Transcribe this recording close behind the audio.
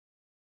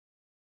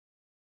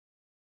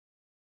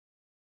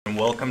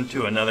welcome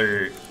to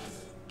another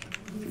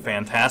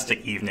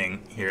fantastic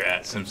evening here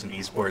at Simpson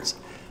Esports.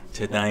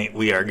 Tonight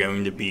we are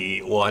going to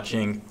be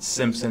watching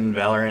Simpson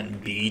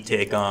Valorant B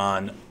take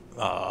on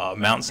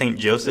Mount St.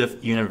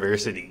 Joseph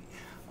University.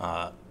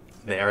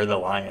 They are the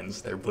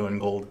Lions. They're blue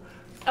and gold.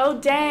 Oh,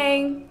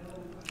 dang.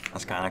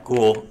 That's kind of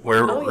cool.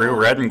 We're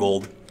red and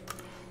gold.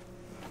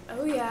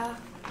 Oh, yeah.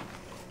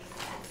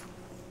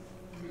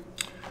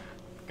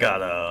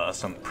 Got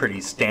some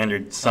pretty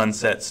standard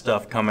Sunset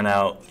stuff coming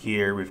out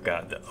here. We've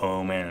got the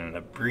Omen and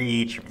the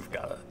Breach. We've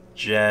got a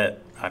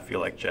Jet. I feel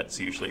like Jet's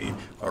usually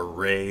a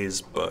Raze,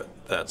 but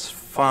that's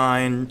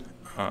fine.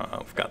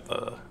 We've got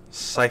the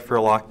Cypher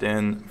locked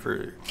in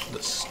for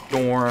the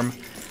Storm.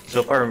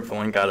 So far we've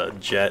only got a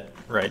Jet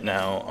right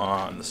now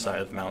on the side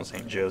of Mount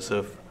St.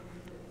 Joseph.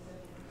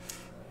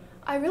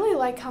 I really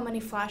like how many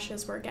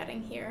flashes we're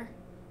getting here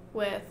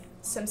with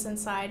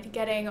Simpson's side.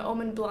 Getting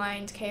Omen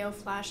Blind, KO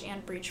Flash,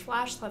 and Breach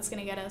Flash. That's going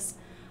to get us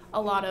a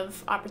lot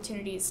of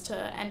opportunities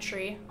to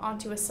entry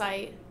onto a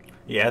site.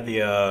 Yeah,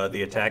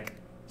 the attack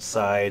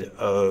side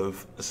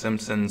of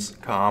Simpson's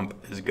comp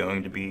is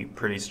going to be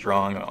pretty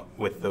strong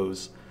with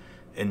those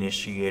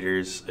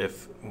initiators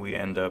if we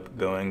end up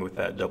going with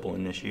that double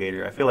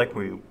initiator. I feel like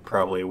we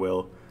probably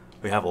will.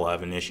 We have a lot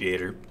of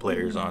initiator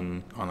players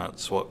on that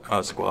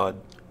squad.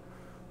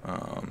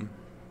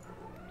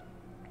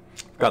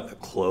 Got the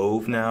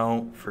Clove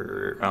now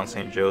for Mount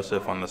St.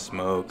 Joseph on the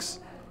smokes.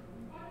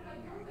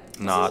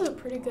 This is a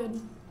pretty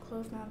good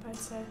Clove map, I'd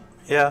say.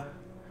 Yeah.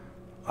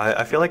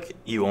 I feel like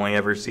you only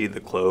ever see the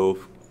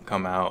Clove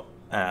come out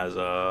as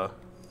a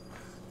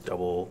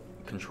double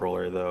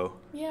controller, though.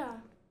 Yeah,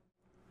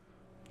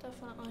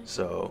 definitely.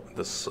 So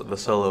the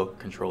solo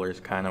controller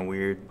is kind of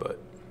weird, but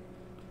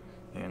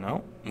you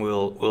know,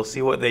 we'll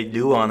see what they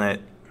do on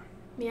it.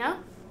 Yeah,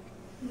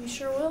 we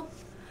sure will.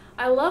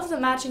 I love the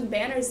matching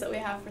banners that we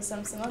have for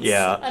Simpson. That's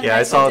yeah, a nice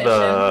I saw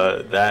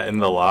that in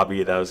the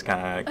lobby. That was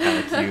kind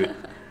of cute.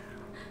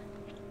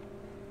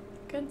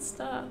 Good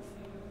stuff.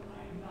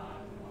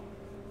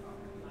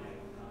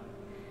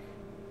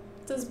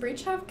 Does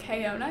Breach have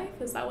KO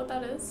Knife? Is that what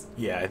that is?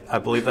 Yeah, I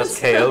believe that's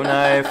KO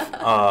Knife.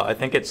 I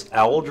think it's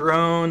Owl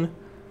Drone,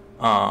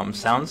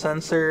 Sound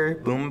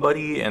Sensor, Boom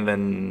Buddy, and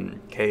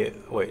then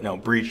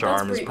Breach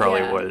Arm is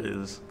probably what it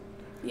is.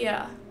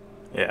 Yeah.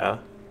 Yeah.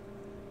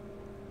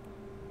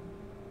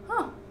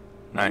 Huh.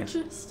 Nice.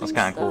 That's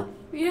kind of cool.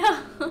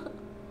 Yeah.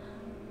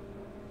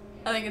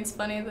 I think it's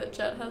funny that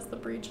Jet has the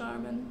Breach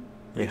Arm and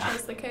Breach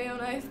has the KO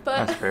Knife,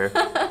 but that's fair.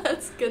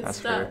 That's good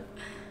stuff. Fair.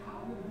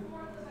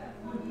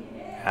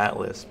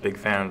 Atlas, big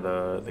fan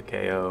of the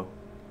KO.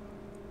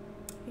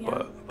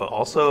 Yeah. But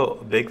also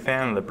a big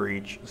fan of the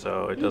Breach,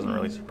 so it doesn't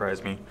really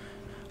surprise me.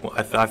 Well,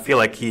 I feel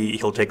like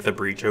he'll take the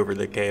Breach over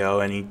the KO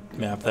any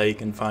map that he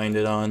can find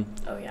it on.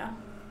 Oh yeah,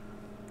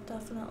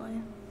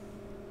 definitely.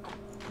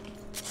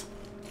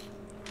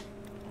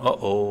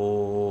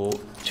 Uh-oh,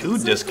 two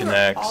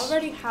disconnects. We're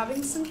already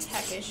having some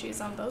tech issues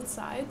on both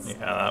sides. Yeah,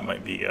 that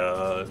might be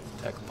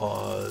tech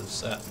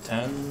pause at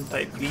 10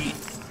 type beat.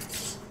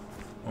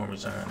 Or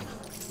return.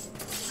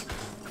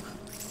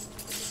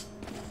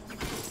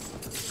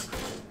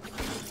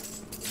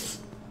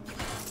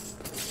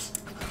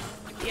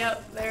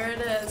 Yep, there it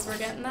is. We're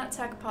getting that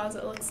tech pause,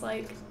 it looks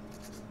like.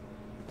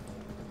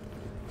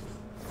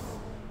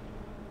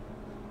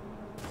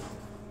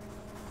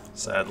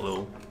 Sad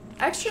little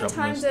extra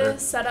time to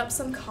set up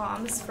some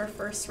comms for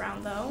first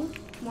round, though.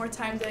 More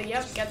time to,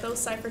 get those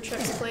Cypher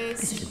trips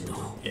placed.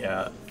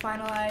 Yeah.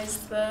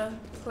 Finalize the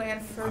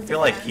plan for I feel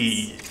like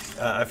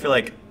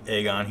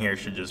Aegon here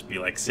should just be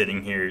like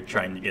sitting here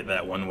trying to get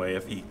that one way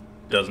if he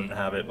doesn't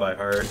have it by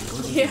heart.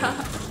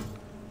 Yeah.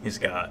 He's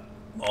got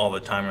all the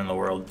time in the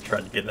world to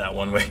try to get that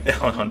one way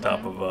down on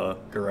top of a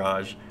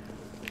garage.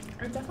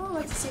 I'd definitely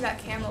like to see that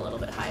cam a little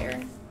bit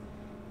higher.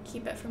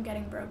 Keep it from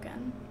getting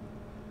broken.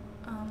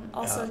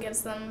 Also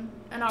gives them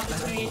an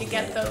opportunity to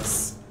get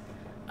those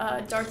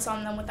darts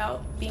on them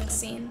without being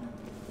seen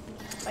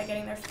by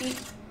getting their feet,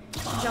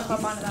 jump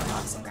up onto that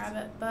box and grab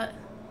it. But,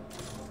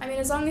 I mean,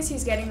 as long as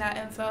he's getting that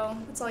info,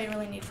 that's all you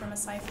really need from a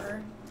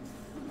Cypher.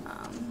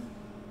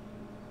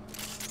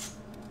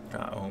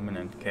 Got Omen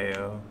and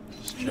KO.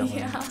 Just chilling.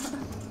 Yeah.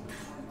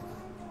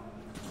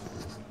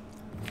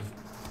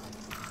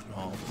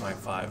 Oh, my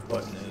 5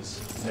 button is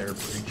their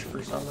Breach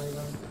for some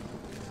reason.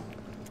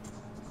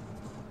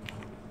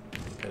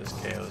 Because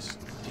KO's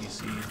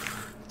DC.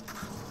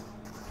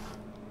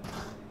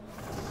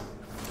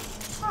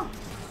 Huh.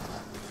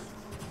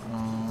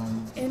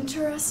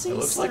 Interesting. It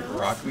looks like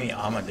Rock Me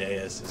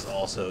Amadeus is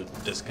also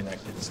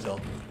disconnected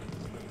still.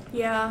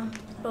 Yeah,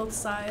 both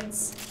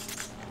sides.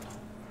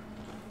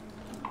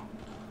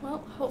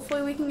 Well,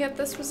 hopefully we can get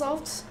this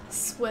resolved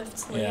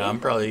swiftly. Yeah, I'm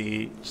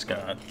probably just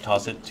gonna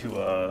toss it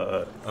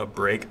to a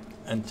break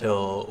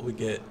until we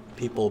get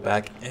people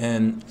back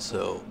in.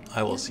 So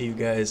I will see you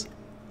guys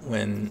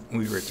when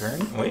we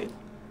return. Wait.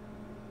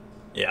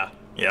 Yeah.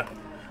 Bye.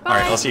 All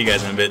right, I'll see you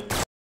guys in a bit.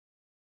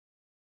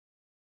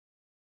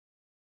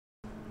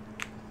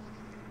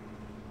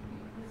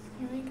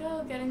 Here we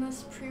go, getting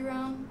this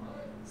pre-round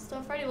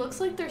Stuff already looks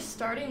like they're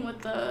starting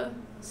with the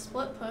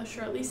split push,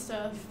 or at least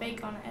a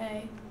fake on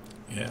A.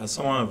 Yeah,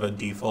 somewhat of a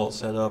default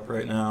setup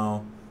right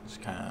now.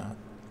 Just kind of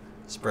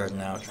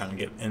spreading out, trying to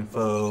get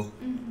info.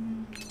 Mm-hmm.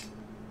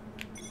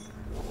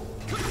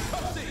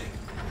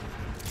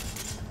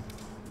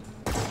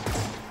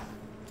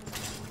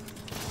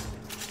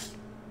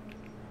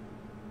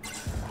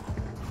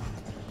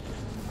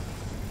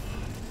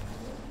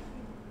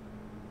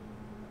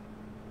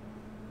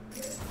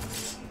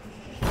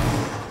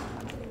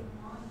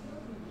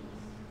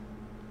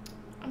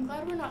 I'm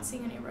glad we're not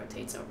seeing any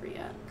rotates over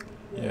yet.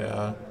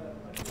 Yeah,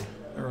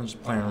 everyone's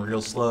playing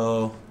real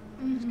slow.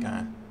 Mm-hmm. Just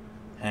kind of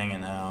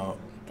hanging out.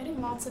 Getting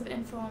lots of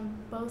info on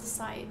both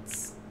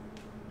sides.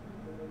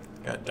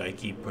 Got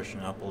Daiki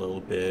pushing up a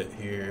little bit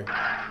here.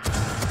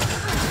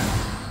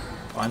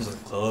 Finds the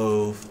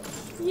clove.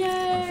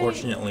 Yay!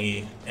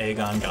 Unfortunately,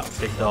 Aegon got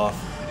picked off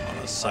on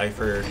a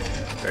Cypher.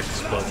 They're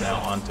exploding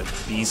out onto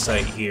B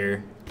site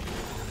here.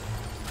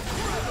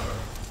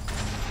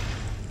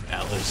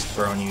 Atlas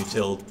throwing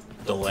util,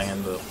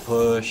 delaying the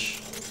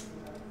push.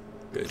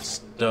 Good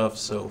stuff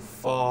so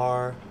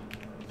far.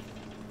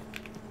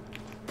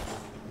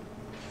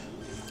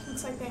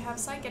 Looks like they have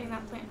sight getting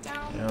that plant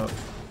down. Yep.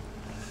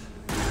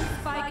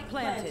 Spike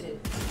planted.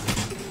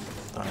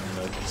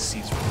 Dynamo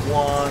sees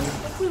one.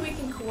 Hopefully we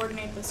can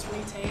coordinate this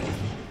retake.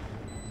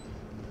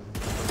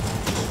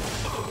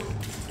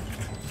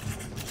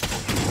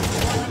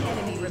 One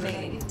enemy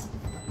remaining.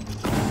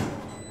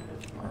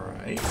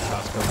 Alright,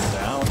 shots going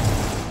down.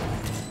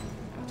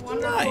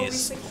 Wonderful, we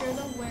Nice. secure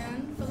the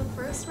win for the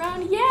first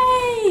round.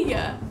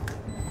 Yay!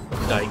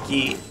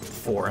 Daiki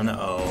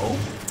 4-0.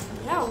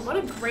 Yeah, what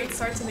a great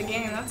start to the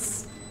game.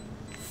 That's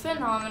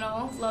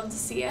phenomenal. Love to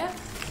see it.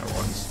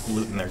 Everyone's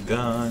looting their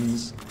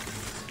guns.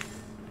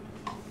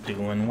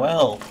 Doing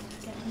well.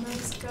 Getting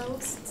those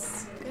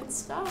ghosts. Good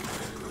stuff.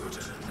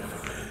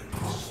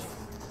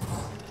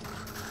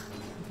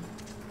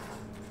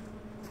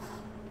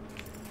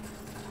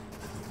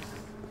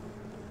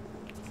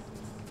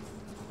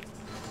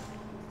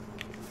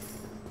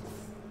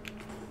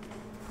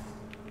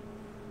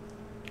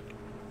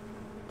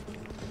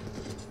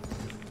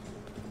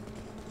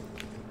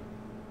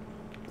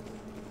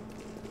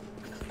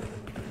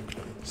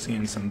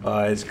 Seeing some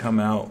buys come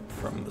out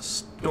from the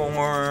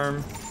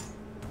storm.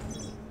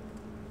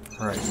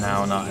 Right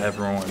now, not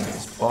everyone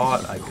is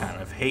bought. I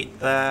kind of hate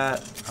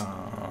that.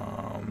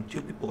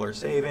 2 people are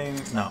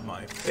saving. Not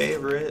my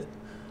favorite.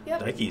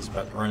 Yep. Daiki's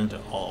about to run into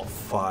all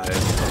 5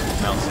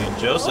 of Mount St.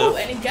 Joseph. Oh,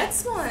 and he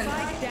gets one.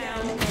 Spike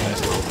down.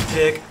 Nice little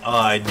pick.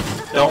 I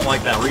don't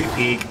like that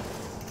repeat.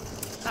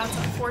 That's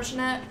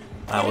unfortunate.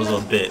 That was a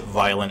bit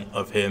violent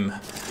of him.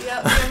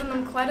 Yep, giving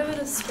them quite a bit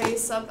of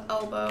space up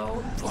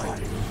elbow.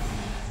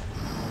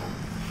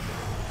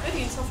 Good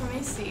util from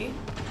AC.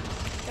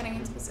 Getting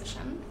into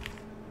position.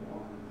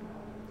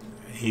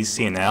 He's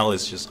seeing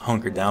Atlas just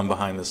hunkered down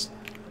behind this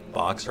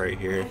box right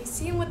here. I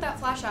see him with that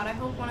flash out. I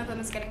hope one of them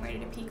is getting ready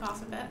to peek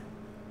off of it.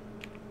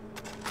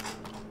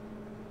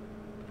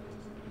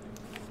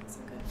 That's so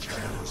good.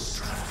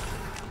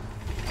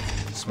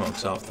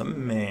 Smokes off the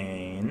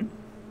main.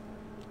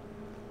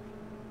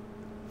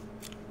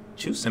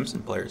 2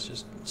 Simpson players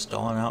just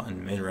stalling out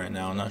in mid right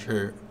now. I'm not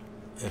sure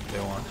if they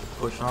want to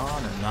push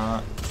on or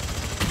not.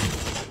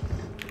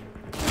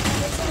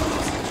 That's an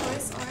interesting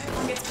choice. Alright,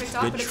 one gets picked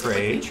off, Good but it's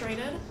trade. quickly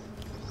traded.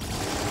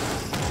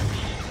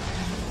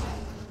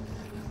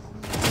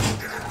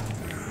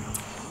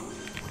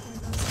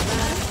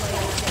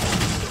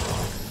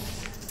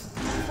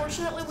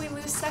 Unfortunately, we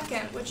lose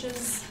second, which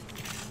is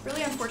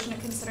really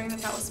unfortunate considering that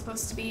that was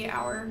supposed to be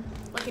our,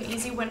 like, an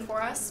easy win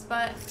for us,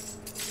 but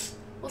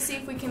we'll see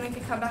if we can make a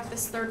comeback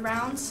this third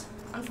round.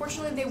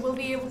 Unfortunately, they will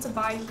be able to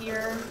buy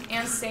here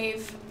and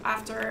save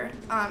after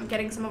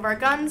getting some of our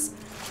guns,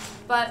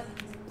 but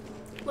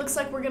looks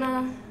like we're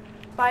gonna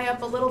buy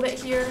up a little bit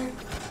here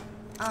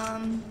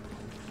and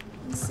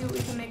see what we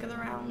can make of the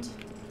round.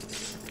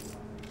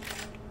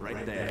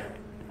 Right there.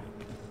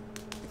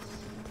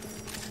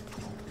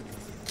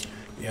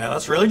 Yeah,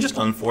 that's really just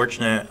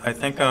unfortunate. I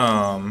think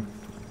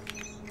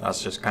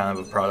that's just kind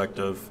of a product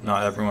of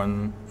not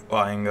everyone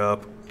buying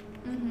up.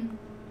 Mm-hmm.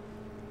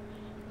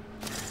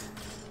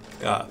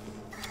 Got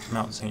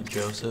Mount St.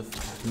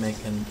 Joseph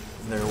making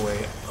their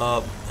way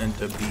up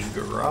into B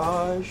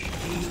garage.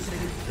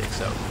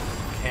 Takes out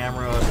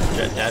camera.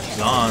 Jet dash is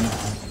on.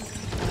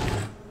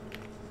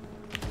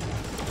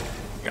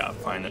 Gotta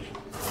find it.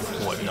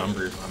 What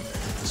numbers I'm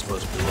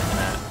supposed to be looking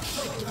at.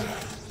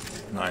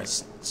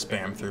 Nice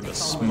spam through the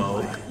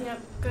smoke.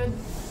 Yep, good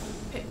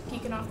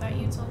peeking off that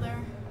util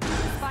there.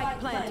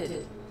 Spike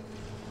planted.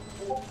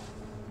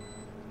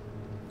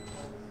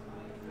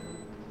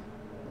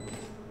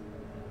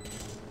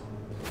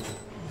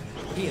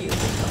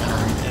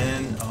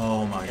 And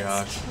oh my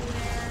gosh,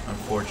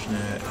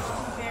 unfortunate.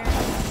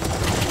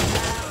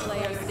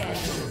 Player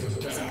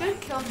standing. It's a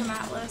good kill from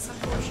Atlas.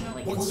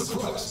 Unfortunately, he's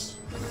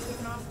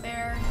taken off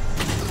there.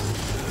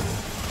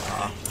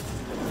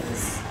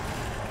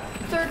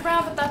 Third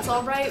round, but that's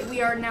all right.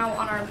 We are now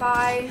on our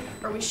bye,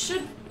 or we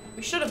should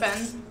We should have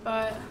been,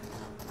 but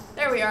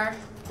there we are.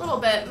 A little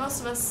bit.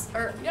 Most of us,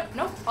 or yep,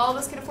 nope. All of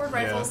us can afford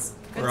rifles.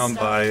 Yeah. Good We're on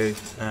stuff. buy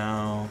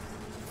now.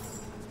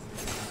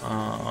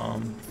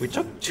 We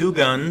took 2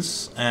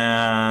 guns,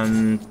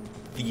 and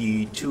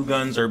the 2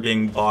 guns are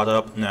being bought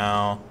up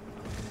now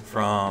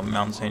from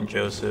Mount St.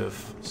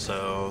 Joseph,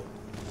 so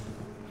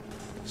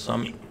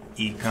some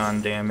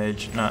econ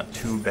damage, not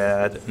too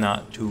bad,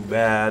 not too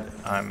bad.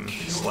 I'm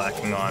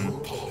slacking on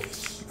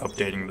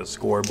updating the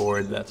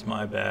scoreboard, that's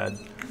my bad.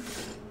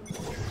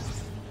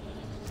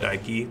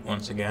 Daiki,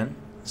 once again,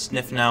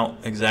 sniffing out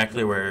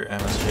exactly where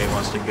MSJ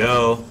wants to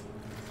go.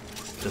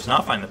 Does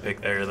not find the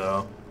pick there,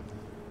 though.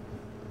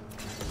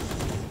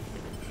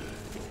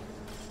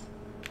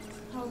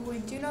 Oh, we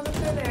do know that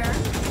they're there.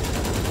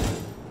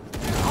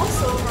 They're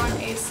also over on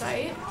A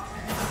site,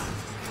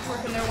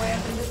 working their way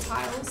up into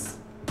tiles.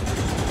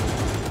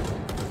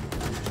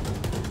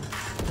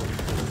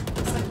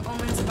 Looks like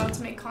Omen's about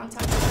to make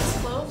contact with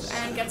this clove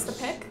and gets the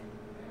pick.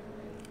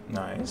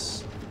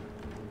 Nice.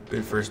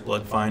 Good first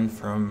blood find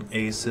from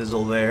A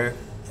Sizzle there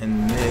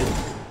in mid.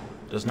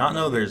 Does not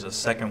know there's a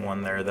second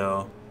one there,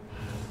 though.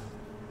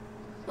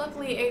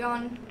 Luckily,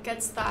 Aegon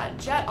gets that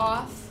jet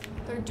off.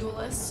 They're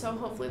duelists, so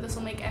hopefully this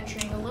will make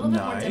entering a little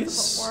bit more difficult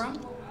Nice. for them.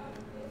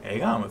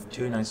 Aegon with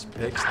 2 nice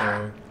picks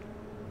there.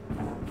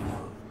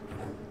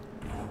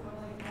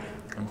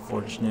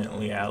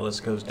 Unfortunately, Atlas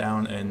goes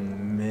down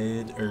in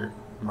mid, or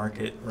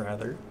market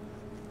rather.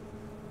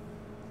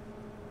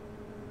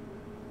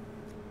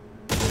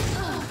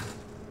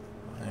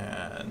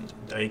 And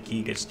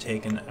Daiki gets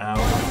taken out,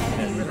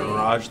 and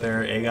Mirage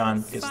there.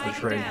 Aegon gets the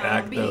trade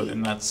back though,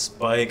 and that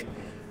spike.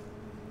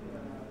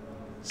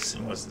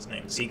 What's his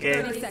name?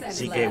 CK?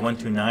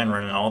 CK129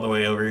 running all the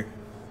way over.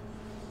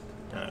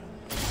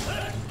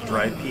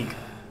 Dry peek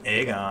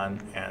Aegon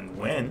and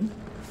win.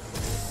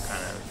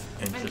 Kind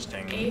of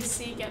interesting. And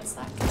AC gets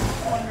that kill.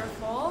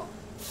 Wonderful.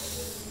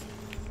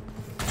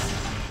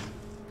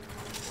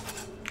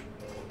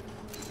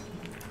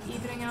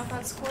 Evening out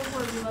that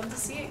scoreboard. We love to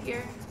see it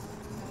here.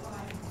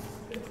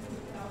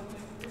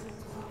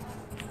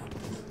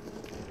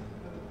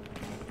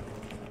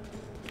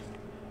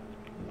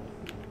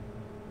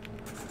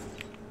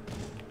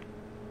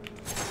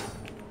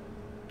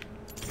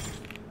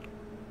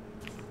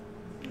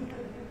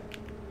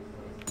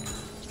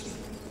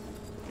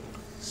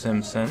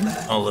 Simpson,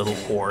 a little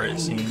poor it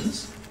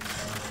seems.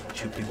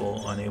 2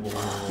 people unable,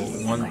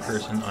 1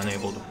 person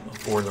unable to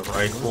afford a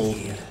rifle,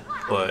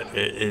 but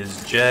it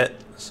is Jet,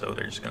 so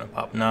they're just gonna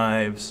pop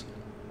knives.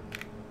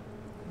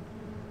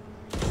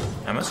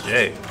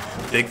 MSJ,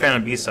 big fan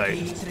of B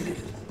site.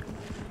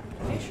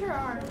 They sure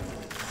are.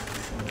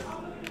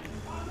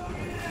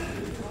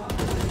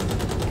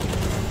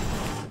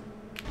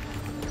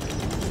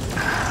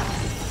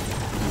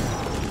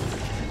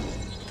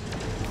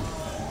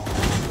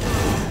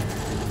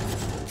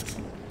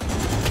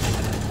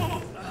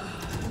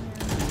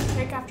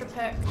 Pick after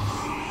pick.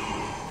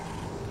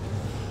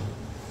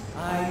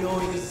 I know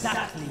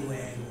exactly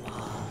where you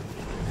are.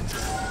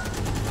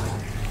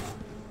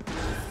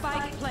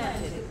 Spike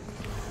planted.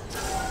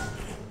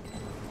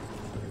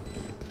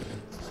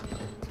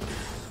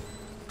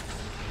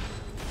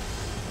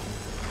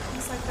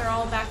 Looks like they're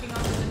all backing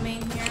onto the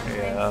main here,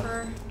 Yeah.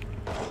 waiting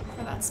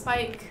for that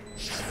spike.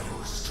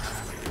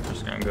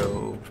 Just gonna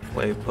go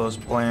play post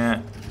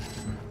plant.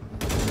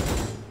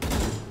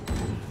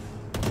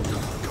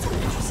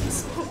 Interesting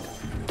smoke.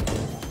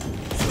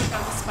 Smoke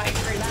on the spike,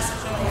 great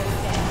decision.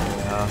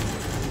 Yeah.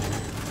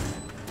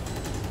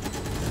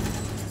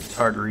 It's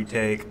hard to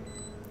retake.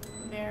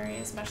 Very,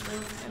 especially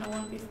in a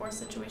 1v4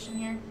 situation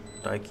here.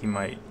 Daiki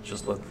might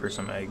just look for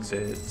some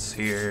exits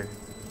here.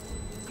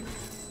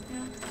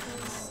 Yeah,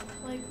 that is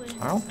likely.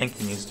 I don't think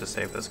he needs to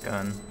save this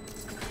gun.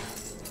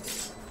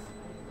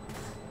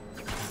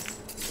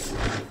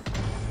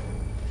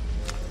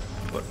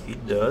 But he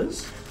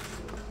does.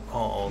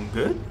 All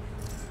good.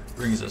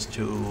 Brings us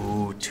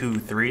to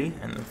 2-3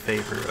 in the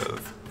favor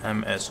of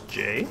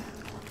MSJ.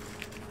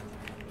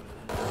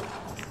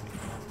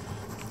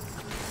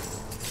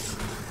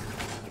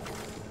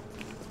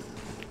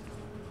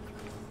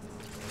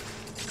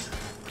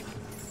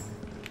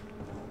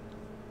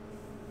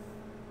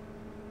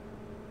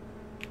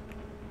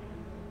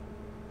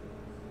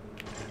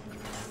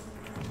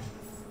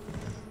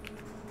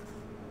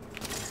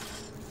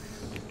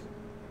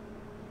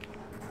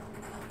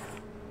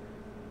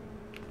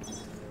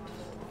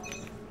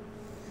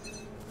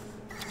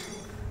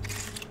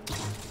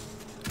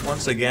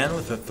 Once again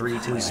with a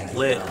 3-2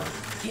 split,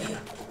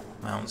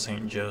 Mount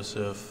St.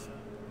 Joseph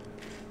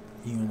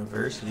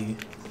University.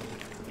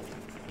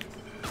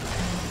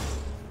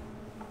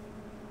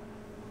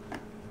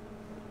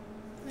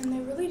 And they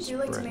really do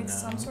like to Spread make now.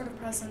 some sort of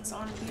presence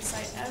on B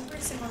site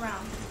every single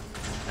round.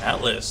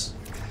 Atlas,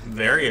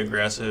 very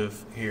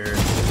aggressive here.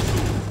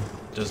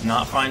 Does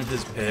not find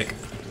his pick.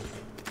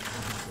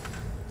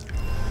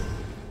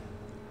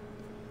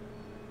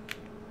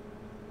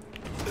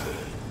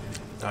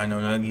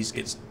 Dino Nuggies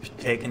gets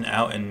taken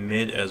out in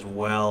mid as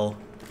well.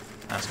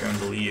 That's going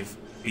to leave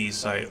B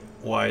site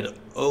wide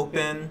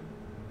open.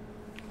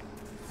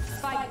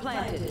 Spike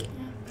planted. Yeah,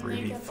 and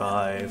they get that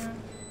 3v5. clear.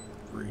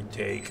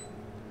 Retake.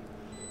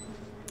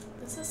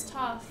 This is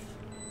tough.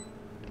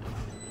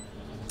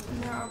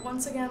 And they are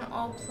once again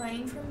all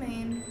playing for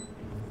main.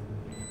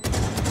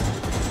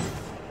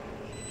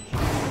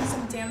 Getting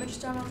some damage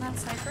done on that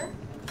Cypher.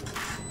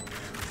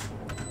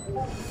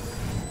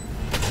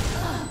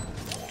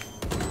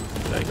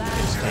 Dike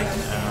is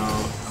taken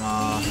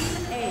out.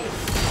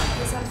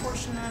 It's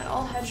unfortunate.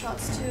 All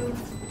headshots too.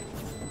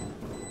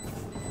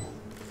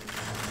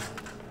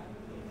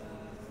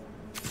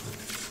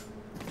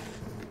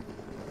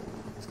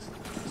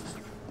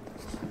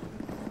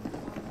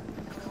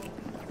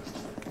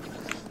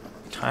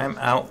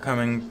 Timeout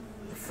coming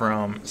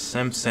from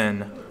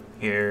Simpson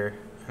here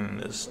in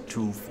this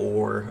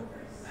 2-4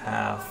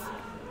 half.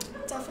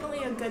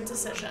 Definitely a good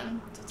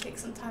decision to take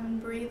some time and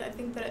breathe. I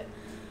think that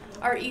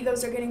our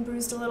egos are getting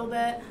bruised a little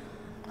bit,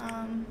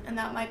 and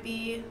that might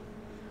be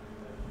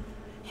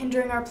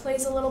hindering our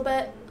plays a little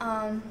bit.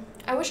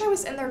 I wish I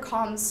was in their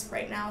comms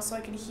right now so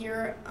I could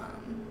hear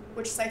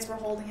which sites we're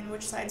holding and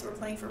which sides we're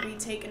playing for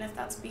retake and if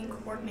that's being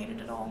coordinated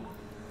at all.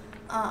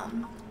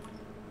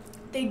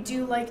 They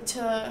do like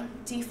to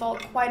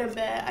default quite a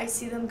bit. I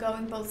see them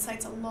going both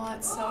sites a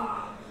lot, so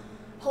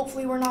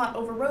hopefully we're not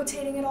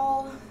over-rotating at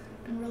all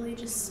and really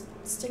just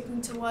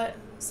sticking to what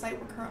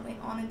site we're currently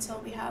on until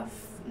we have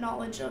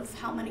knowledge of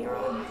how many are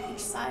on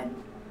each side.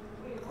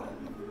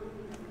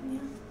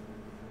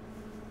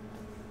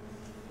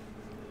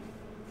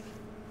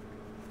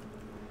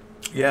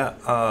 Yeah,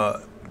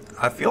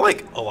 I feel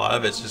like a lot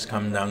of it's just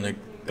coming down to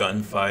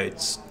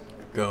gunfights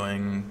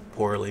going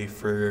poorly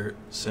for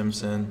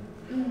Simpson.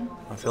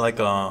 I feel like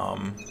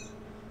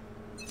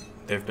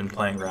they've been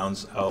playing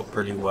rounds out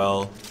pretty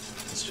well.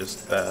 It's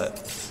just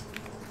that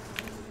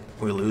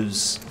we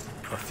lose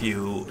a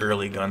few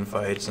early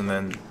gunfights and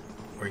then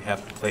we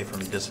have to play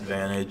from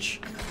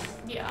disadvantage.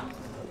 Yeah.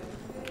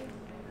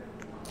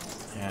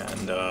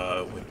 And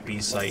with B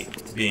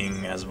site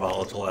being as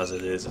volatile as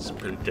it is, it's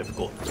pretty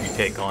difficult to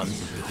take on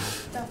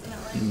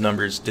Definitely.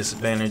 numbers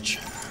disadvantage.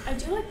 I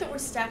do like that we're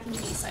stacking B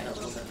side a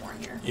little bit more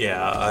here.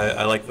 Yeah,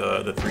 I like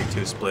the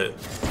 3-2 split,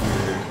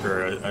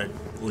 or at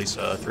least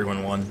a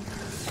 3-1-1.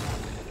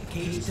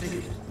 Cage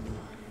triggered.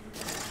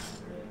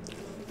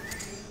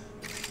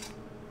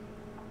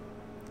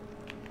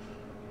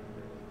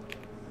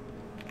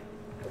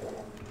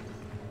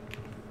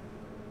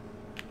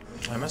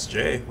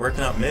 MSJ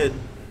working out mid,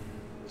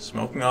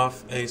 smoking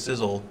off a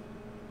sizzle.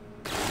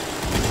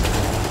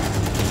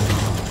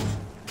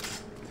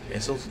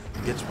 Sizzle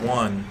gets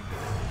one.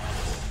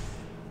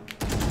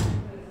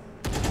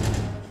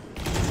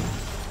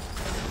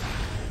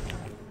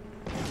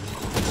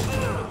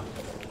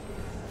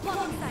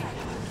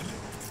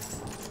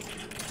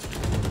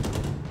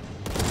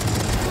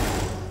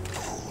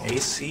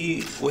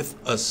 AC with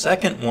a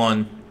second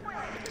one.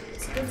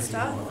 It's good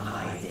stuff.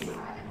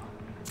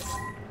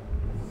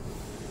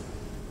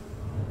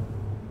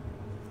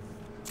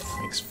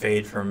 Makes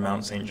Fade from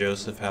Mount St.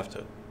 Joseph have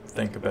to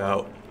think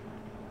about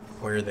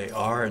where they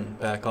are and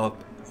back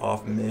up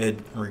off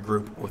mid,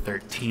 regroup with their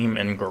team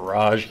in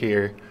garage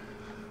here.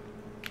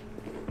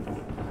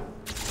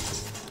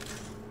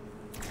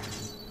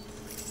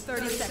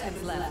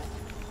 Seconds left.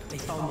 They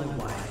found my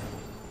wire.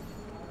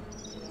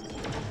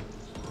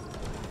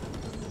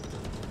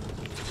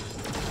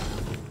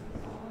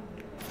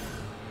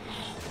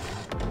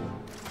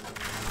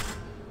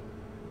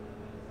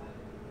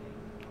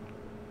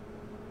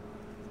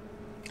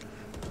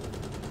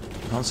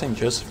 Mount St.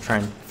 Joseph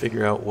trying to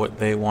figure out what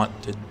they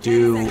want to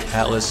do.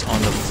 Atlas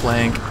on the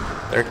flank.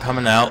 They're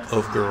coming out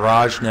of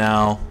garage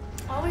now.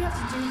 All we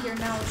have to do here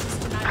now is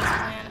just deny this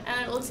plan,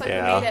 and it looks like we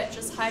made it.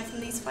 Just hide from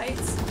these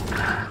fights.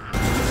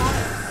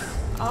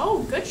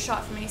 Oh, good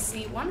shot from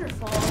AC.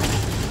 Wonderful.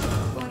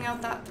 Pulling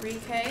out that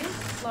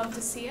 3K. Love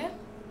to see it.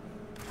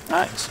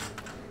 Nice.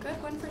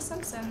 Good win for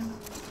Simpson.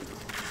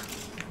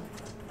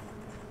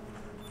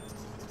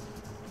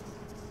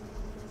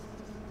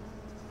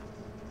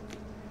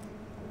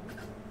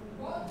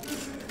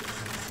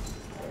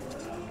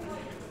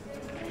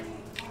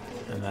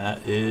 And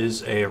that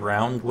is a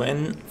round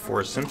win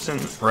for Simpson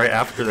right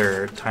after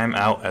their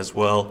timeout as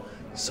well.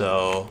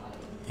 So,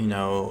 you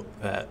know,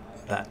 that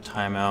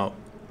timeout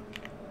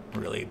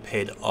really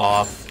paid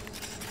off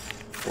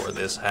for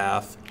this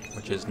half,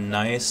 which is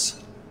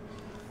nice.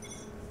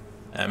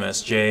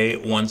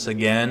 MSJ once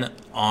again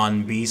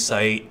on B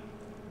site.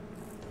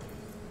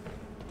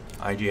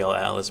 IGL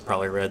Atlas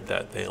probably read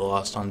that they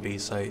lost on B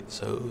site,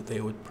 so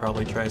they would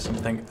probably try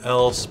something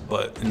else,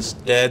 but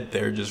instead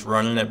they're just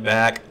running it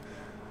back.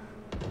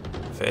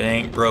 If it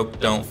ain't broke,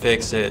 don't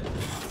fix it.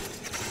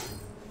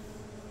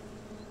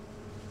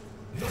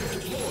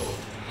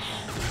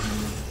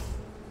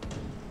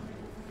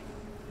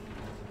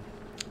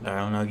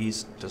 Dino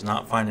Nuggies does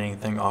not find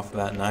anything off of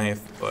that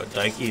knife, but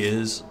Dike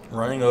is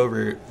running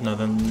over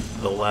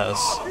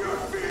nonetheless.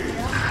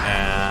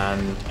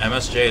 And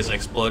MSJ is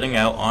exploding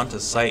out onto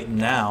site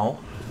now.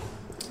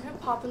 Yeah,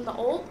 popping the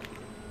ult.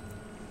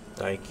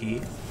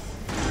 Dike.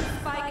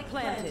 Spike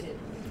planted.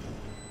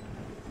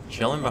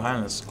 chilling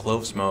behind this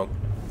clove smoke.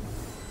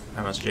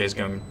 MSJ is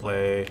going to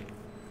play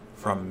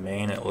from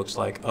main, it looks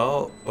like.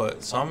 Oh,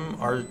 but some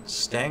are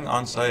staying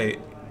on site.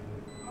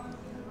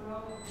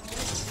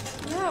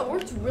 Yeah, it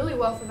worked really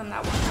well for them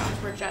that one round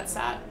where Jet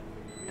sat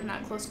in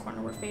that close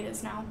corner where Fate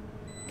is now.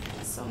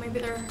 So maybe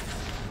they're...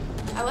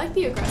 I like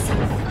the aggressive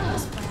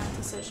plan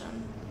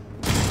decision.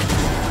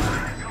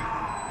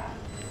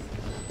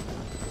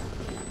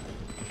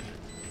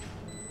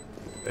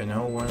 They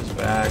know one's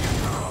back.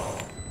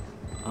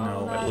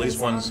 No, at least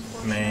one's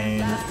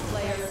main.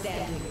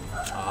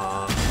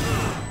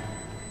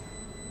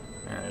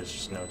 There's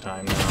just no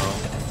time now.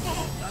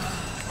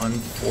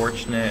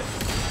 Unfortunate.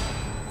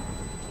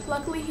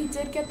 Luckily he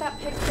did get that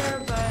pick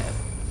there, but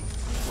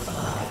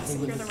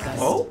secure the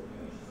rest. Oh,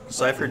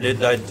 Cypher did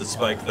die to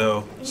Spike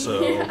though,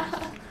 so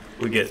Yeah.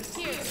 we get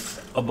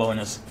a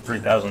bonus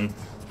 3,000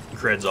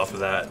 creds off of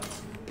that.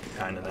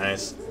 Kind of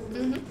nice.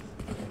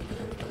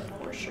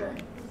 For sure.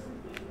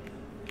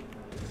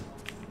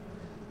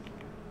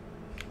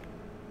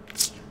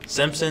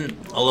 Simpson,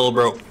 a little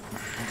broke.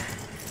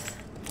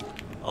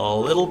 A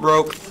little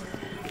broke.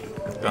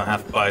 Gonna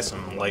have to buy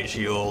some light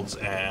shields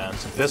and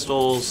some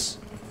pistols.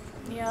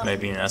 Yeah.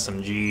 Maybe an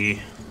SMG.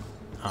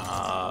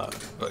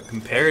 But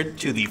compared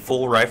to the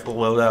full rifle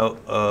loadout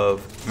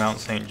of Mount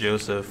St.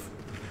 Joseph,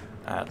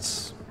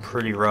 that's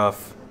pretty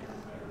rough.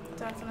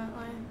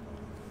 Definitely.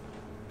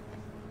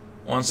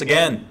 Once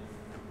again,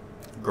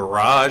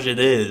 garage it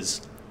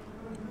is.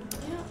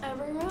 Yeah,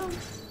 every round.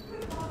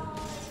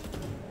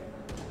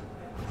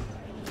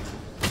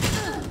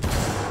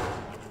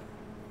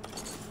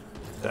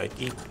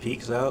 Daiki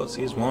peeks out,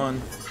 sees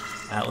one.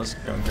 Atlas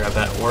gonna grab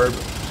that orb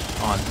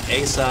on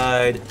A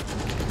side.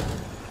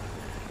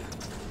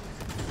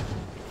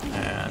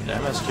 And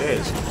MSJ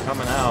is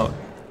coming out.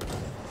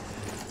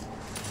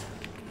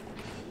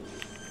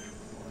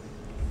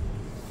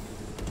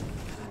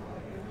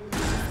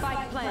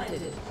 Spike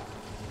planted.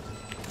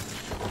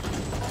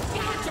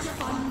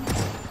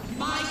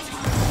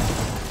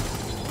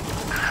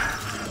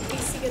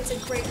 AC gets a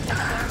great pick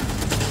there.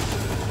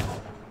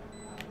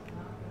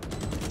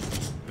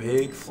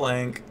 Big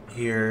flank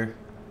here.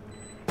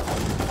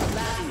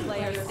 Last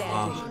player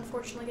standing.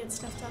 Unfortunately gets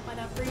snuffed out by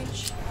that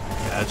breach.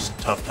 Yeah, just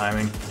tough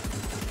timing.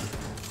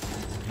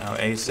 Now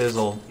A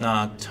Sizzle,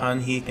 not a ton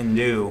he can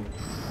do.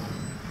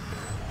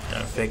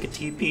 Gonna fake a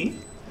TP.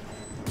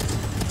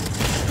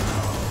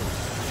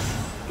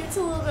 Gets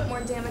a little bit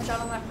more damage out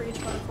on that breach,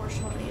 but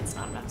unfortunately it's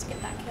not enough to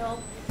get that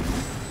kill.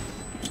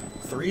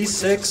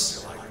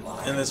 3-6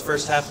 in this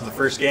first half of the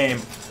first game.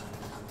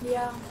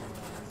 Yeah.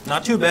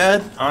 Not too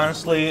bad,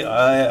 honestly.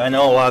 I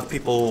know a lot of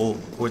people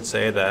would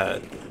say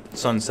that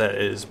Sunset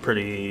is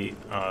pretty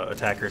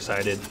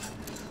attacker-sided,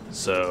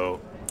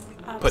 so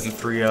putting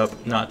 3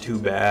 up, not too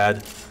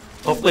bad.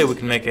 Hopefully we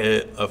can make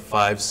it a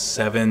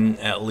 5-7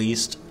 at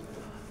least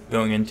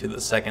going into the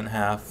second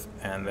half,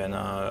 and then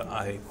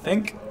I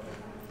think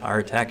our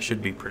attack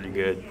should be pretty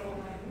good.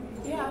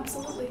 Yeah,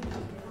 absolutely.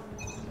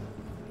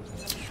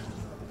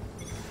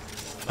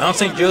 Mount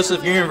St.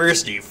 Joseph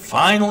University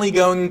finally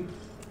going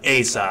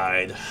A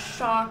side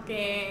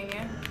Shocking.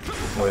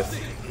 with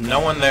no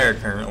one there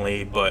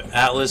currently, but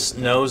Atlas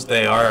knows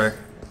they are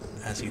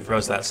as he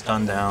throws that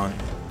stun down.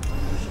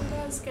 Sure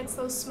does. Gets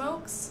those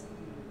smokes.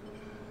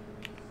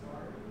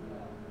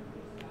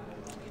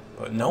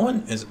 But no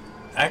one is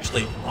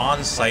actually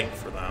on site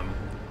for them.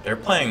 They're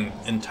playing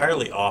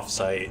entirely off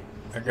site.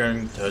 They're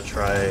going to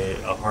try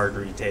a hard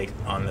retake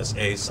on this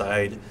A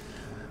side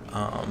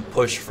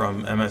push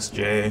from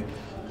MSJ.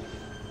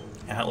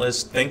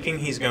 Atlas thinking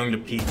he's going to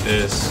peek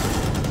this.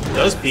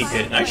 Does peek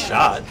it. Nice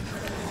shot.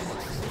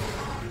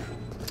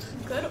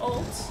 Good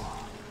ult.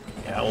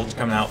 Yeah, ult's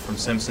coming out from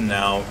Simpson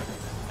now.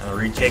 And the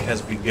retake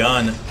has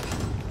begun.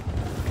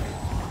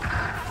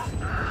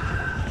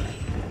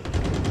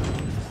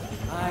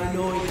 I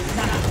know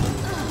exactly.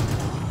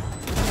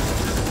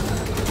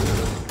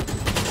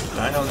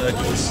 Dino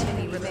nudges.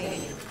 Enemy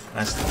remaining.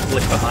 Nice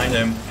flick behind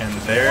him. And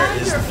there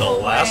is the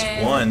Wonderful last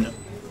win. one.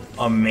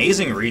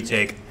 Amazing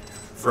retake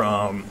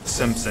from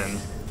Simpson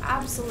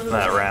Absolutely.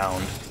 that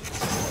round.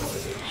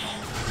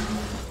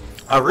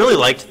 I really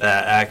liked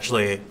that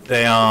actually.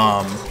 They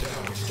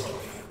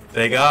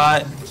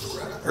got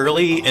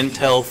early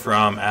intel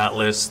from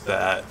Atlas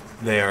that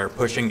they are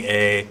pushing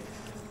A.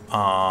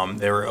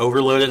 They were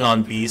overloaded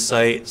on B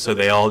site, so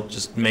they all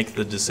just make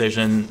the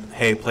decision,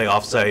 hey, play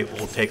off site,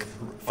 we'll take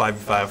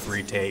 5v5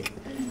 retake.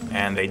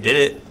 And they did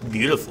it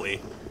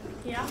beautifully.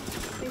 Yeah.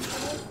 They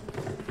should.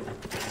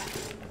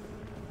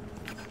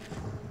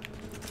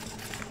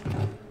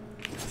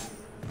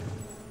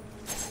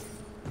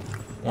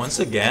 Once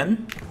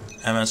again,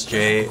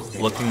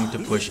 MSJ looking to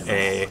push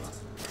A,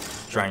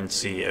 trying to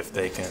see if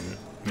they can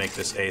make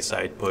this A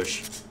side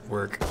push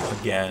work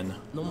again.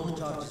 No more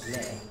charges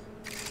left.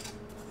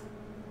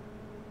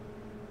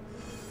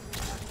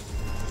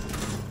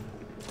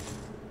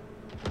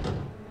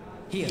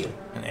 Here.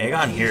 And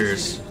Aegon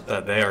hears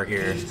that they are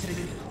here.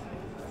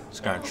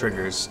 Just kind of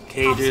triggers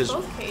cages,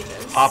 Both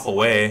cages. pop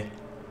away.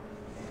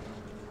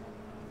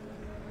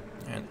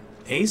 And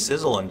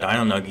Sizzle and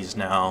Dino Nuggies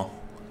now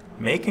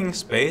making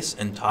space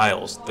and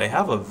tiles. They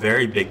have a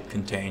very big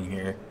contain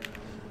here.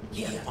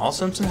 All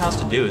Simpson has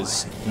to do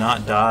is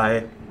not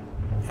die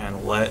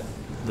and let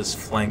this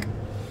flank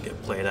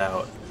get played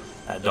out.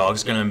 That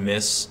dog's gonna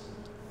miss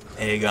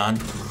Aegon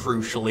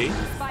crucially.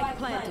 Spike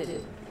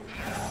planted.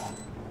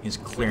 He's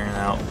clearing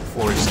out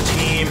for his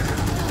team.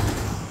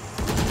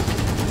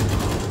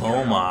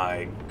 Oh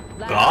my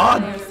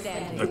god.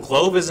 The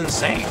Clove is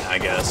insane, I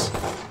guess.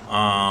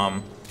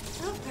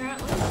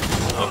 Apparently.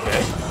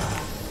 Okay.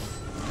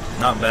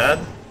 Not bad.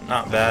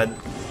 Not bad.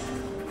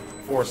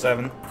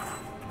 4-7.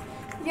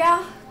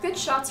 Yeah, good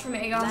shots from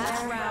Aegon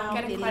Last there. round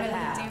Getting in quite a the bit of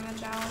half.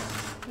 damage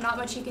out. Not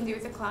much he can do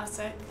with a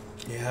classic.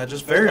 Yeah,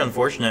 just very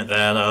unfortunate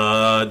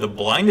that the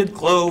blinded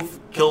Clove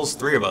kills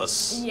 3 of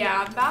us.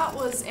 Yeah, that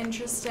was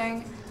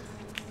interesting.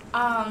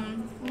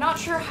 Not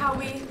sure how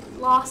we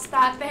lost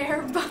that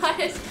there,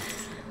 but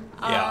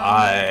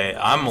Yeah,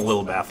 I'm a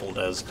little baffled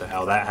as to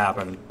how that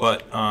happened,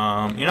 but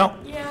you know,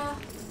 yeah.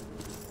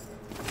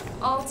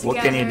 All together, what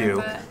can you do?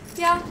 But,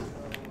 yeah.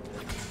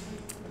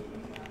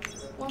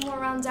 One more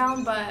round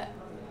down, but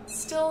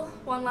still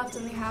one left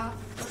in the half.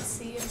 Let's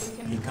see if we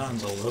can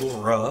Econ's a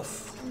little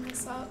rough. clean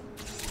this up.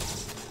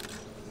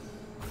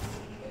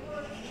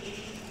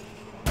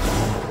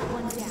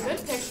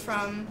 Good pick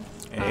from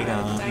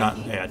Aegon,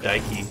 Dikey.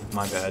 Dikey,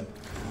 my bad.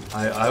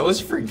 I always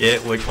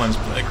forget which ones,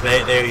 like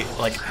they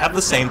like have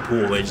the same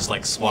pool, they just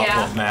like swap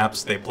Yeah. what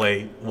maps they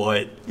play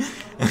what.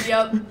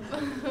 Yep.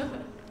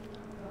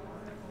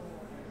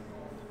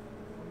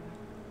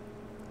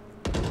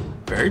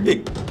 Very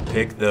big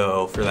pick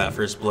though for that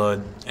first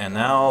blood, and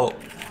now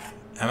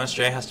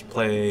MSJ has to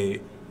play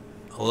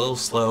a little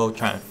slow,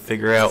 trying to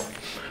figure out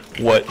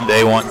what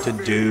they want to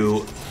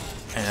do,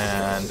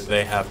 and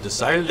they have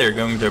decided they're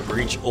going to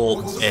breach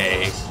ult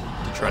A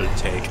to try to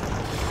take.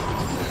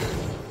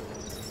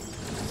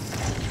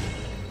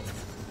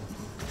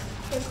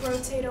 Quick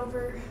rotate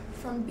over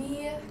from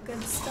B.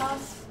 Good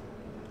stuff.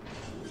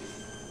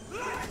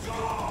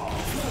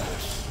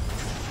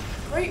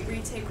 Great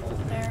retake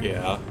ult there.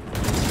 Yeah.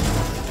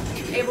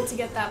 Able to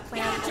get that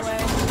plant away.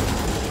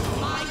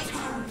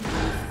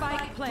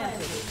 Spike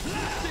planted.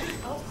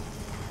 Oh,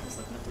 I was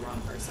looking at the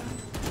wrong person.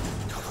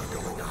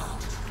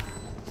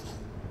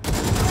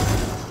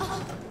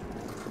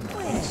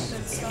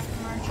 Good stuff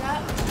from our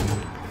Jet.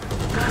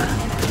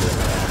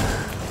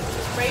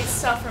 Great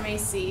stuff from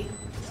AC.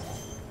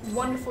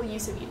 Wonderful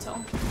use of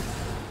util.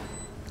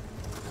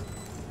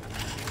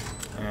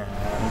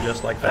 And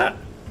just like that.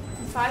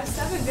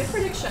 5-7, good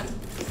prediction.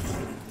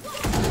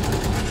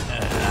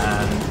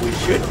 And we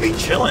should be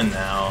chilling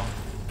now.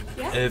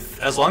 Yeah.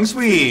 As long as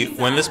we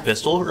win this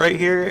pistol right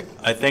here,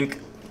 I think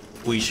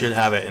we should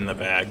have it in the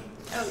bag.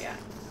 Oh yeah,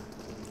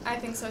 I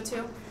think so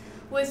too.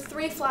 With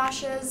 3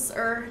 flashes,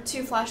 or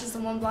 2 flashes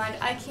and 1 blind,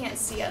 I can't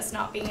see us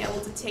not being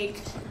able to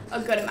take a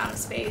good amount of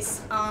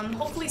space.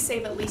 Hopefully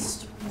save at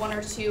least 1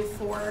 or 2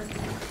 for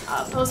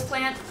post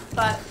plant,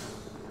 but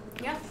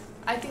yeah,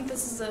 I think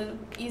this is an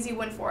easy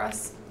win for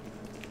us.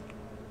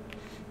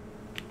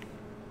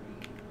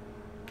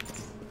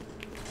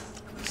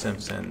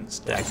 Simpson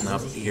stacking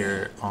up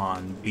here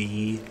on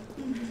B,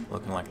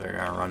 looking like they're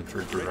gonna run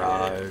for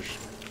garage,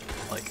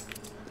 like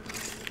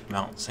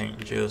Mount St.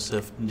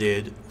 Joseph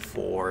did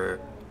for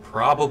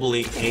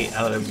probably 8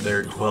 out of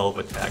their 12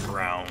 attack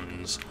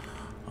rounds.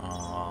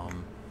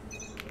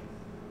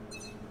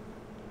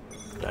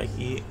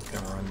 Dikey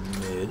gonna run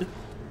mid.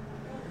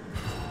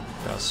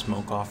 Got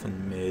smoke off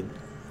in mid.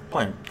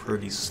 Playing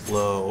pretty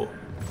slow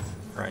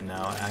right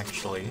now,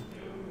 actually.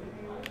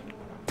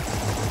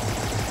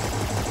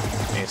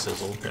 NACE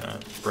Sizzle gonna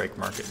break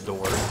market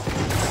door.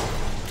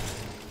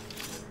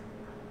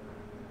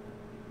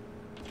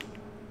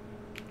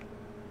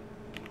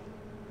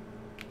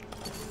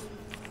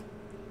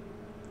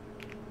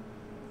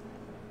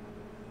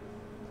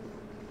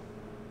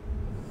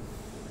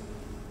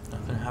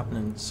 Nothing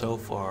happening so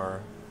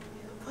far.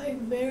 Playing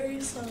very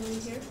slowly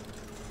here.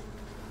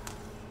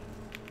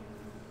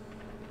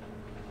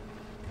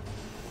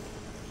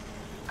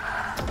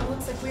 It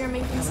looks like we are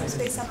making some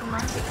space up in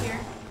market here.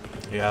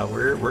 Yeah,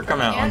 we're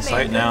coming out on And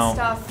site making now.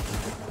 stuff.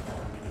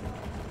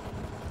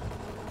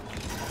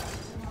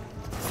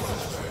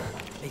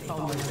 They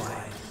found my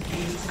wife.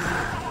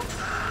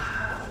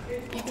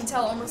 You can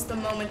tell almost the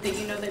moment that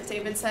you know that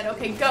David said,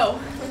 "Okay, go."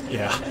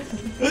 Yeah.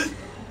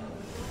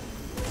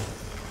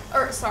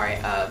 Or sorry,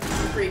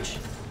 breach.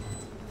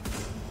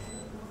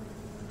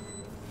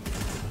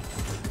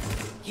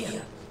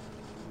 Here.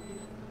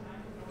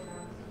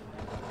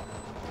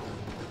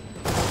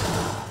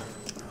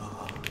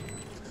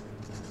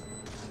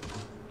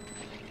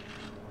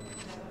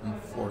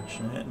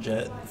 Unfortunate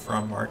jet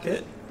from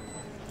market.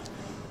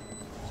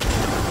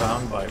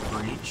 Found by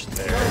breach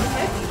there.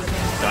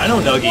 Dino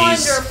Nuggies.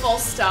 Wonderful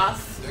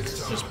stuff.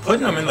 Just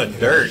putting them in the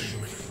dirt.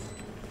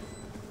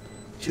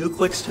 2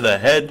 clicks to the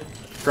head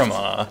from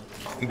a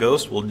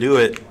ghost will do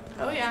it.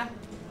 Oh yeah.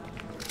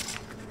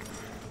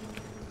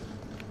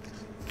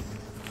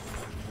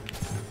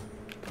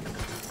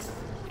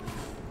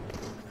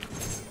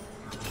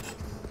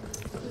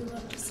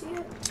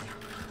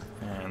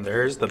 And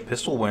there's the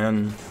pistol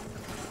win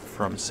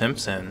from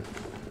Simpson.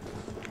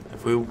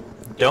 If we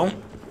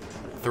don't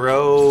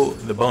throw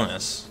the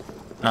bonus,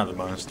 not the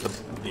bonus,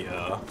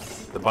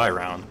 the buy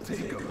round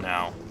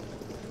now,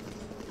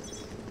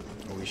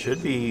 we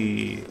should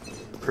be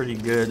pretty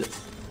good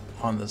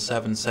on the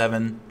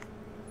 7-7.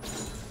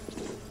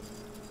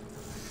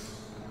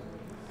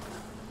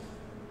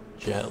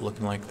 Jet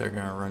looking like they're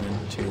gonna run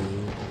into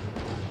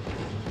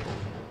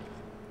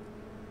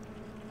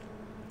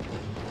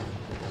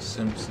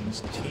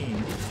Simpson's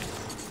team.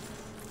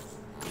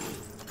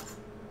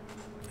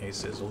 Hey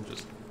Sizzle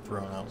just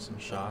throwing out some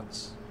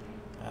shots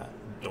at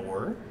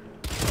door.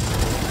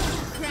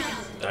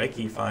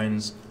 Daiki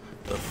finds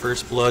the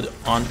first blood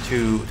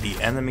onto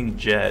the enemy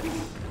jet,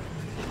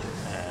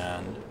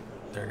 and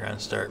they're gonna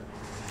start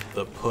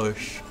the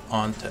push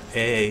onto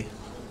A.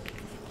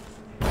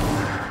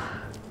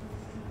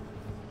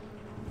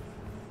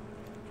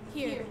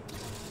 Here.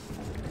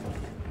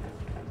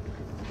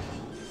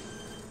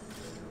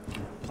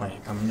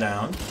 Plant coming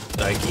down.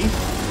 Daiki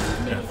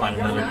gonna find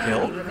another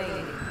kill.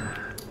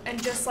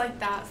 And just like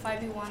that,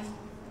 5v1.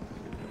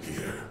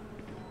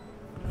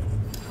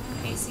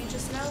 AC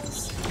just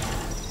knows.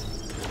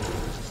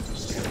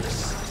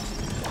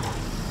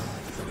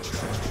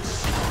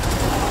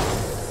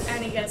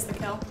 And he gets the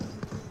kill.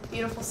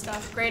 Beautiful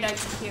stuff. Great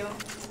execute.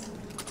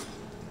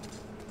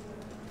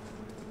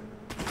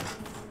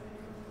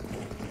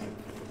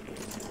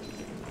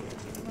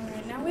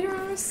 Alright, now we are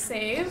on a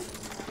save.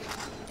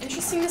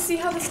 Interesting to see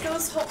how this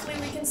goes. Hopefully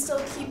we can still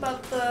keep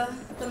up the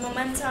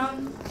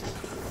momentum.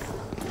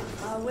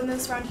 Win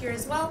this round here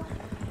as well.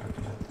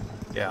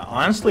 Yeah,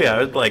 honestly, I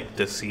would like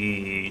to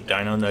see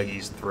Dino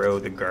Nuggies throw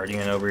the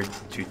Guardian over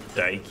to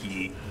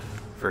Daiki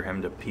for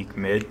him to peek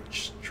mid,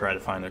 just try to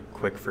find a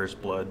quick first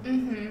blood.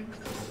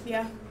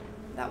 Yeah,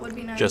 that would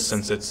be nice. Just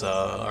since it's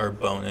our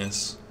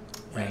bonus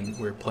and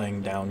we're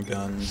playing down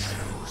guns.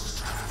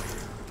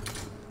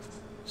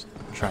 Just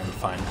trying to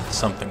find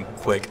something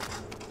quick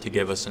to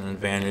give us an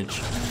advantage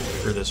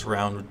for this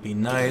round would be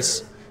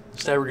nice.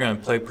 Instead, we're going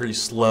to play pretty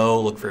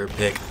slow, look for a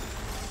pick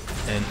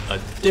in a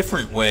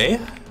different way.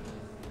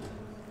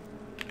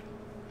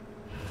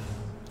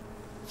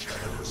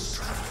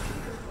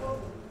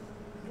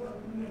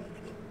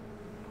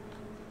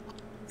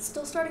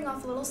 Still starting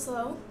off a little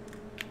slow,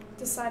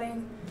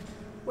 deciding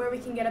where we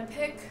can get a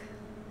pick,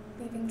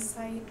 leaving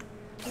Spike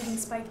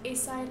A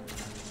side.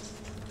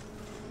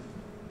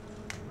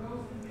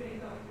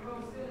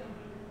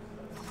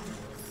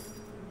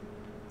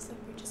 Looks like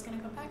we're just gonna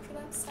go back for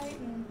that site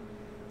and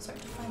start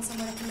to find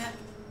somewhere to commit.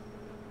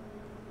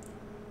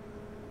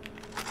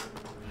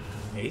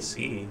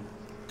 AC.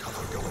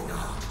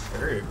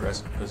 Very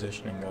aggressive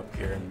positioning up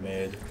here in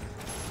mid.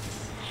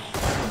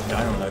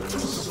 Dino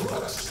Nuggies.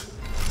 Looks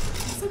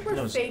like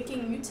we're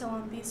faking util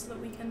on B so that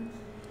we can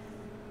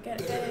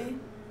get A.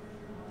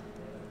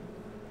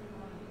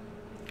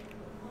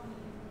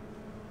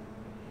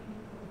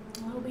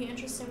 It'll be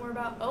interesting. We're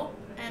about, oh,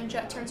 and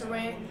Jet turns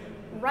away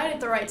right at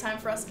the right time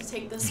for us to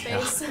take this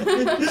space.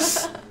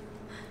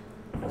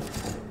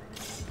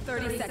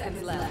 30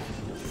 seconds left.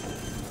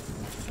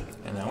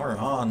 And now we're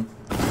on.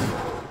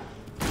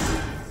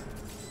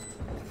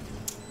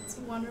 It's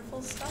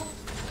wonderful stuff.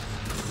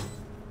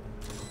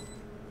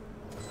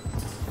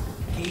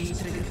 He's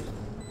triggered.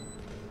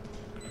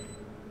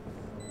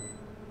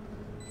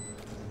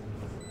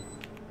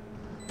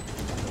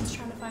 Just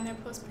trying to find their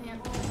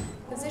post-plant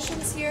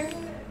positions here.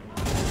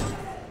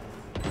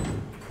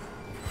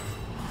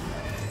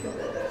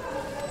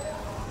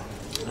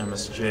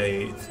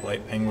 MSJ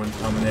Flight Penguin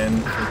coming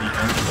in for the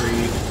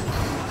entry.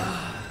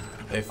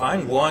 They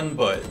find one,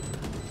 but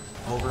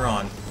over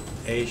on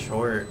A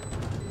short.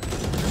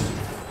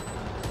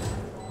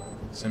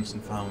 Simpson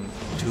found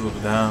two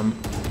of them.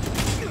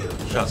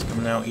 Shots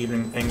coming out,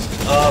 evening things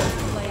up.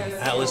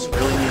 Atlas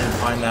really needed to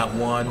find that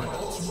one.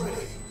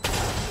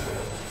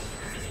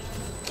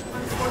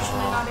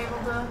 Unfortunately not able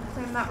to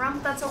claim that round,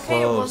 but that's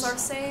okay. Close. It was our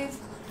save.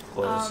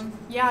 Close.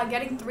 Yeah,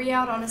 getting 3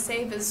 out on a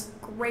save is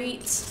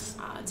great.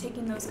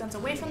 Taking those guns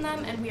away from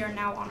them, and we are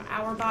now on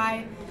our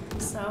buy.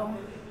 So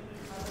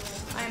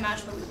I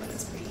imagine that we win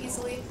this pretty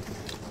easily.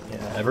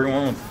 Yeah,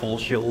 everyone with full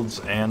shields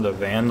and a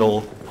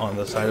Vandal on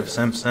the side of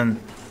Simpson.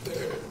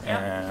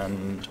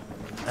 And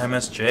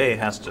MSJ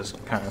has to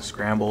kind of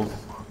scramble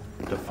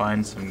to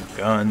find some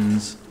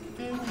guns.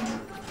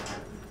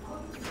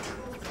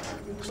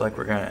 Looks like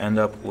we're going to end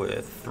up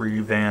with 3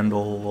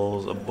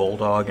 Vandals, a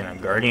Bulldog, and a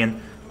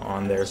Guardian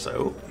on there.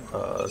 So,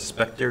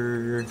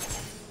 Spectre,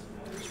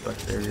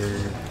 Bulldog.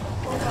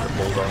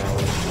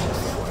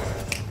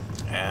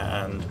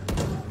 And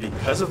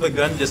because of the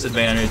gun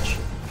disadvantage,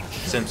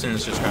 Simpson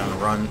is just going to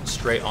run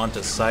straight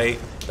onto site.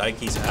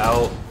 Daiki's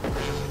out.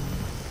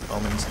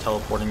 Omen's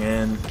teleporting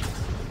in.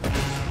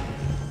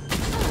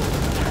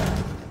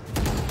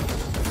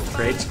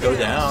 Crates go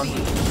down. Now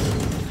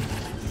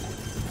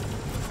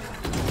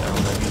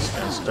he's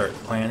going to start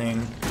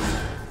planning.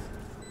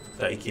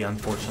 Daiki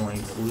unfortunately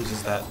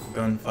loses that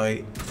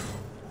gunfight.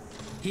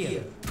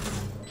 Here.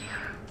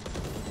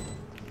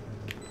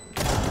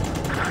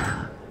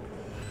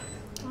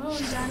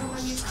 Dino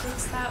Nuggies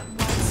takes that one.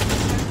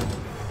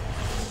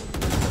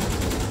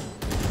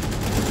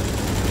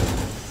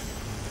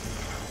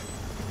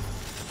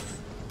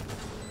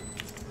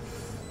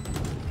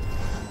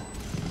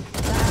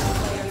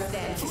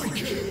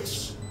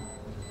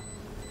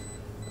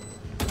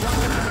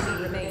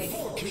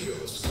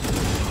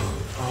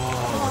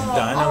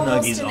 Dino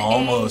Nuggies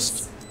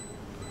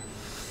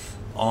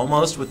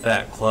almost with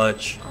that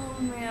clutch.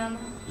 Oh man.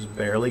 Just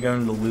barely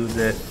going to lose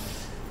it.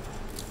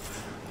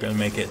 Gonna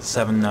make it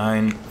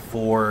 7-9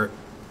 for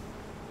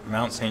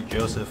Mount St.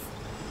 Joseph.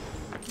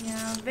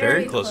 Yeah,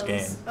 Very close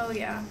game. Oh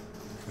yeah.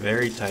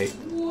 Very tight.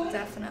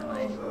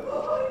 Definitely.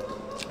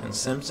 And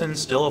Simpson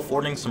still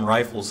affording some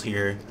rifles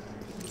here.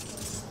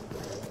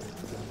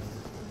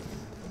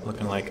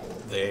 Looking like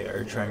they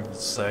are trying to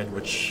decide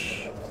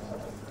which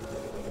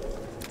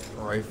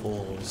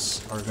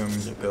rifles are going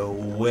to go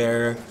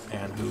where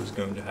and who's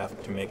going to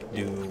have to make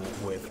do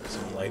with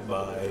some light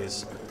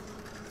buys.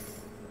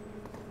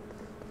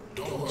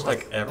 Looks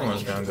like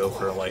everyone's gonna go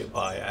for a light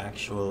buy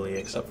actually,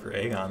 except for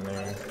Aegon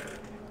there.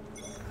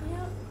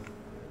 Yep.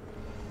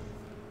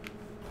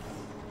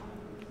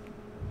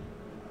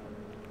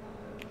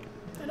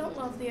 I don't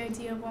love the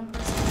idea of one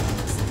person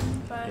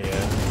listening, but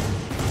Yeah.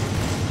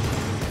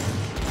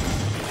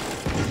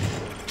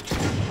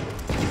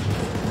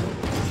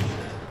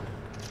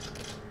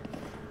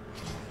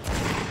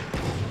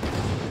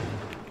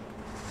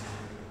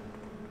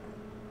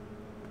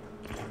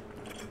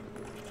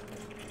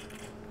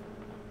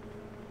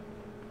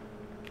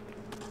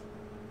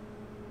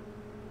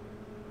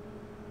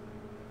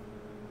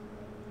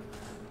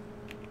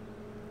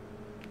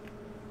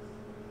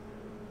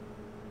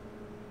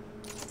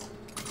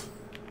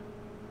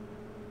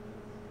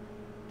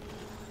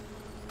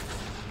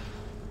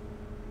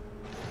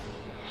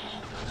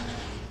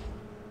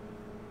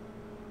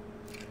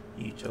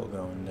 Ito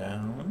going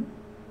down.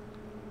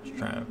 Just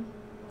trying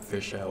to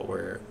fish out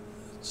where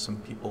some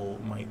people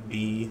might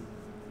be.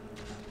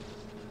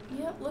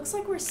 yep, looks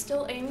like we're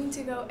still aiming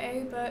to go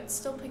A, but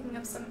still picking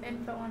up some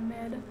info on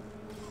mid.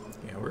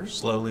 Yeah, we're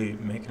slowly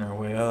making our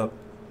way up.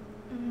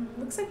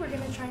 Looks like we're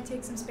gonna try and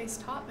take some space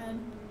top mid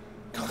and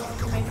go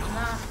for maybe in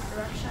that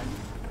direction.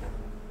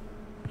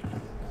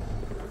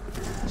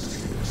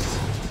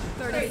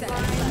 30 seconds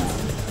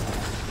lines.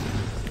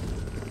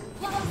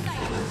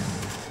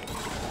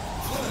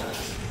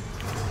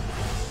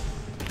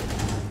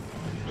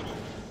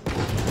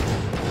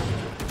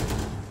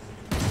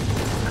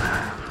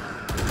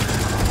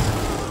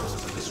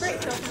 left. Great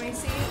kill from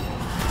AC.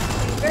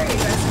 Very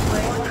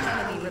aggressively. One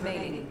enemy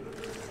remaining.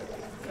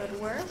 Good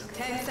work.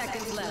 10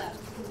 seconds left.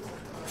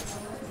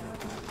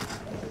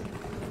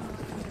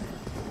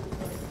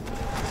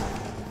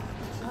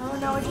 Oh,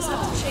 now we just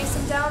have to chase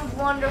him down.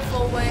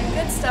 Wonderful win.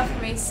 Good stuff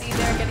from AC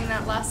there, getting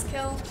that last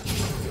kill.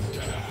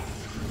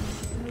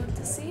 Love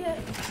to see it.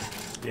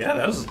 Yeah,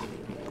 that was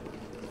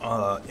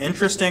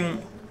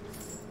interesting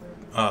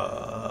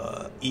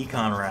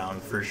econ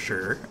round for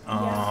sure.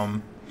 Yeah.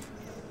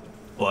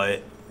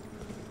 But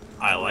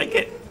I like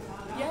it.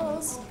 Yeah, it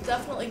was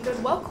definitely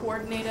good. Well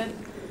coordinated.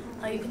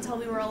 You can tell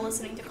we were all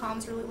listening to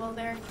comms really well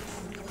there.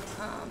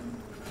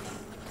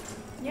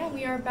 Yeah,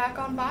 we are back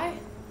on bye.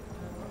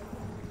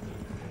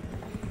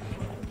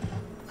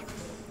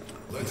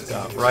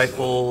 Got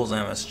rifles,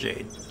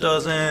 MSJ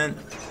doesn't.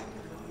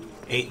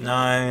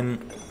 8-9.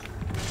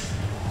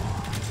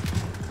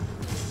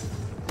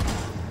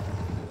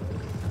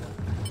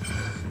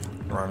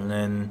 Running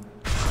in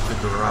the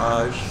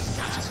garage.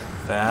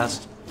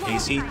 Fast.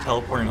 AC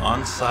teleporting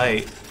on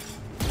site.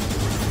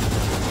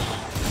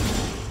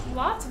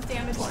 Lots of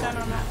damage done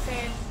on that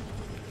fade.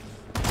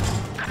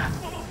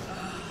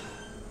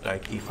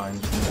 Daiki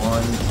finds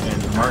one in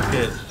the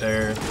market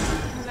there.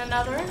 And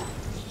another.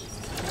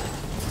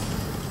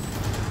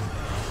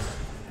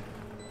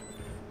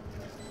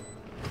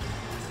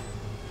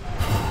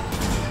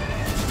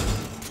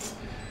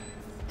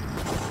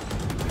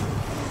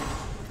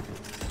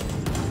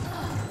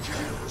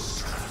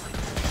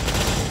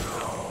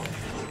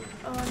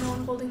 Oh, no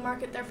one holding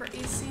market there for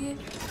AC.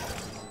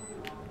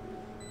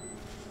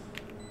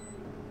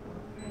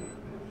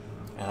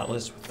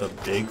 Atlas with a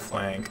big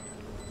flank.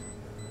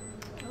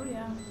 Oh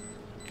yeah.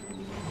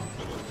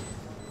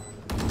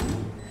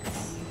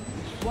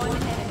 One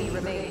enemy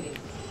remaining.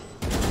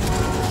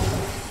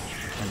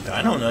 And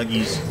Dino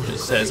Nuggies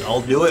just says,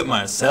 I'll do it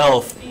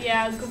myself.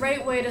 Yeah,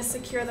 great way to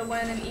secure the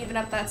win and even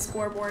up that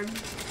scoreboard.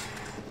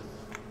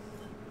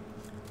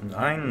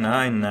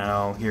 9-9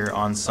 now here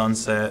on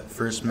Sunset.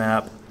 First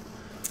map.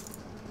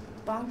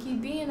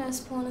 Bonky Bean is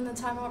pulling in the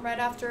timeout right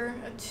after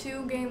a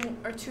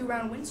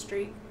two-round win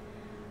streak.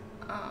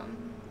 I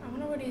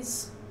wonder what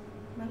he's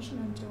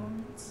mentioning to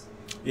him.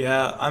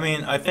 Yeah, I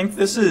mean, I think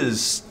this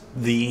is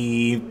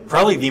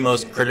probably the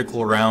most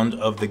critical round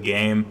of the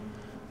game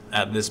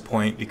at this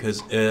point,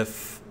 because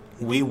if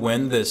we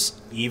win this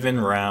even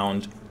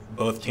round,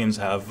 both teams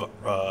have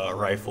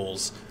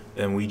rifles,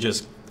 then we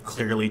just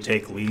clearly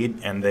take lead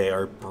and they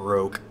are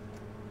broke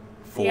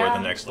for Yeah.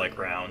 the next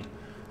round.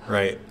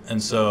 Right,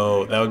 and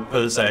so that would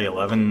put us at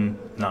 11-9,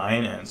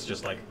 and it's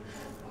just like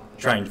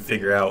trying to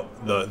figure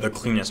out the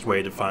cleanest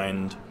way to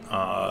find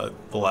the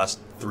last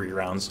 3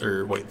 rounds,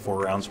 or wait, 4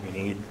 rounds we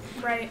need.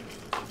 Right.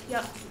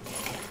 Yep.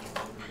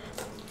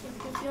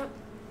 Yep.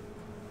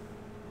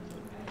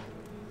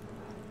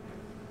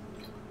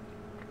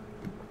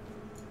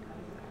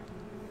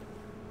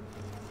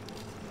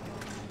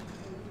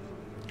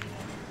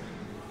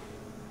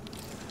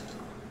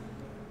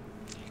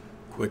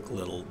 Quick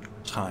little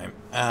time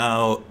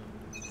out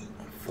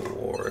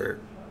for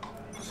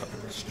some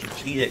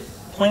strategic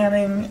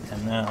planning,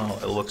 and now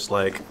it looks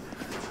like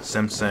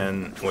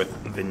Simpson,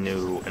 with the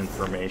new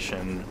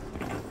information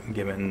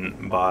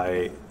given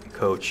by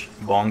Coach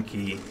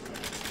Bonky,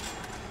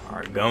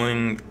 are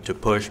going to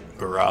push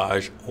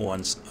garage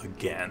once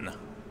again.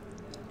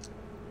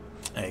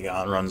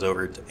 Aegon runs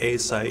over to A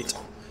site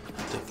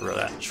to throw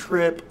that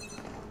trip,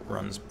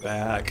 runs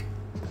back,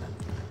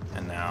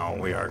 and now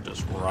we are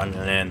just running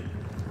in.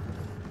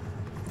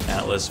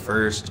 Atlas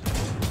first,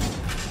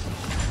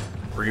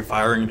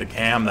 refiring the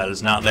cam that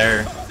is not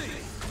there.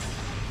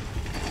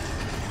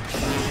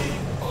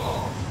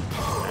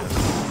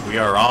 And we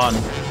are on. You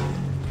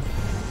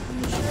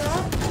sure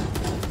are?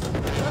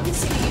 Love to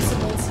see the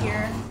usables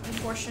here.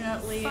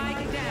 Unfortunately,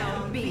 Spike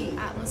down, B.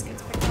 Atlas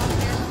gets picked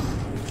off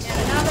here.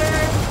 And another.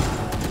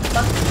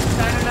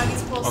 Dino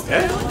Nuggies pulls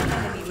Okay. through One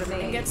enemy and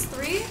remaining. gets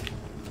 3.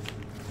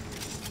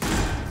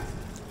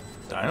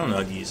 Dino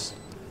Nuggies.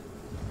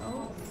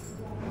 Oh,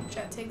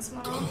 Jet takes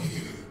one off.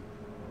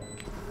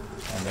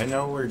 And they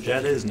know where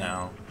Jet is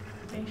now.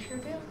 They sure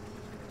do.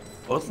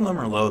 Both of them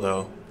are low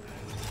though.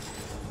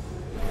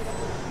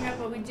 Yeah,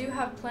 but we do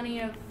have plenty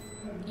of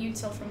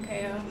util from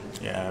KO.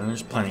 Yeah, and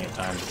there's plenty of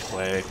time to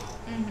play.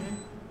 Mm-hmm.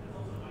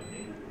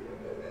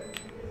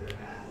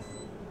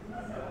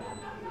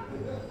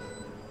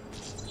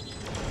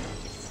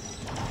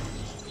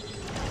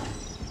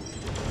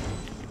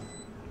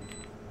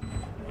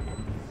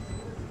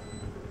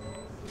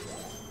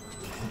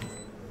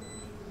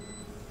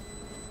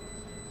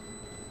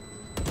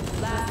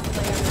 Last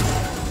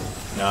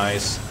player.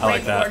 Nice. I like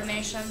Great that.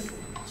 coordination.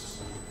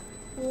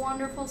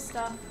 Wonderful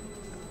stuff.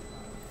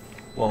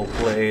 Well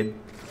played.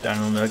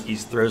 Dino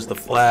Nuggies throws the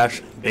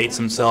flash, baits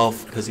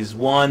himself because he's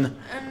won.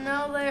 And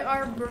now they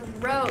are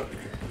broke.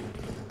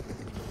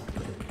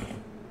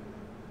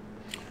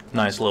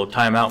 Nice little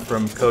timeout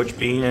from Coach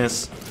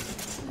Venus.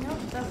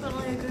 Yep,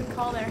 definitely a good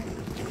call there.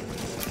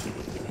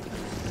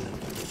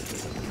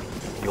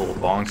 The old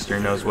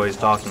Bongster knows what he's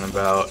talking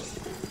about.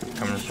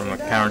 Coming from the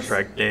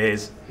Counter-Strike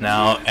days.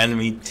 Now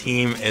enemy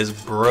team is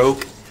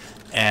broke,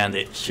 and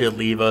it should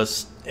leave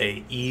us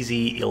a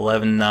easy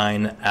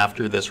 11-9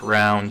 after this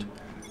round.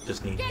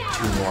 Just need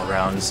 2 more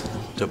rounds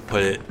to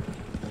put it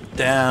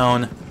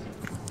down.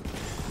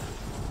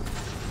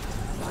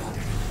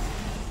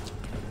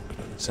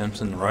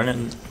 Simpson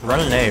running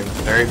A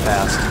very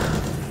fast.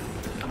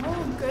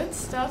 Oh, good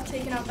stuff.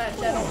 Taking out that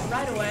Jet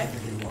right away.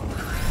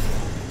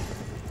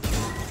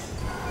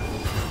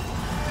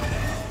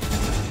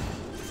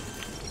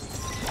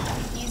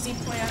 Easy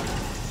plan.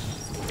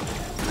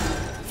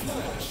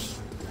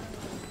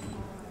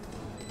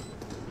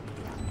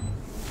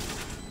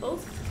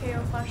 Both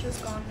KO flashes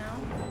gone now.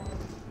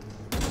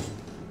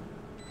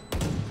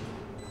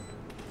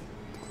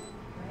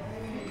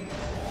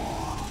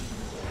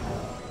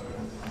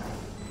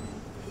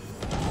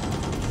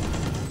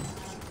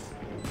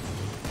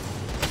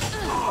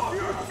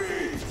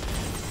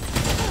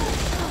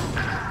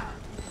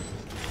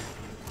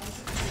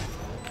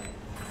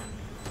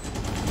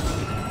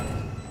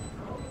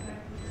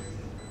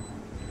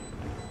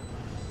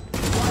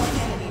 One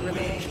enemy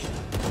remaining.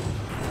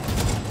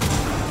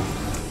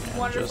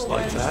 Wonderful Just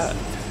like wins. that.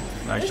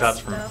 Nice Good shots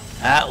from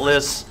stuff.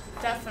 Atlas.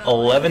 Definitely.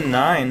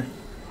 11-9.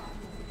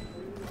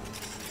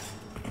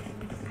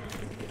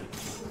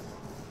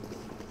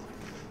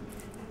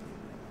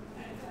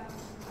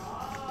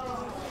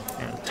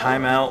 And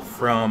timeout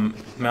from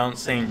Mount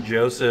St.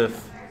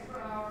 Joseph.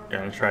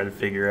 Gonna try to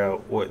figure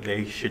out what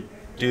they should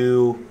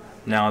do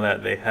now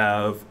that they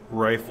have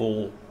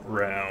rifle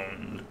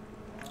round.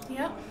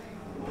 Yep.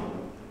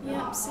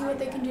 Yep, see what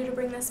they can do to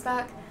bring this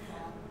back.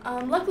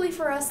 Luckily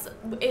for us,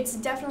 it's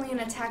definitely an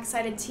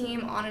attack-sided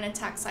team on an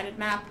attack-sided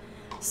map.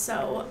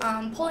 So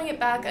pulling it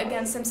back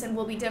against Simpson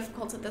will be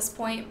difficult at this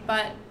point,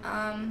 but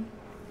I don't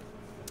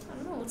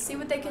know, let's see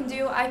what they can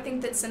do. I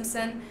think that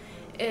Simpson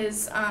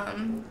is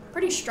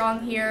pretty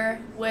strong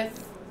here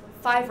with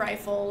 5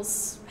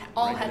 rifles,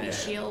 all heavy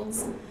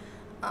shields.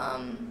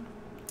 I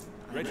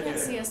can't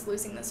see us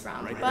losing this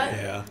round, but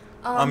Yeah.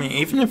 I mean,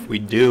 even if we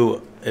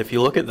do, if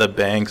you look at the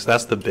banks,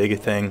 that's the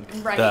big thing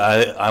Right.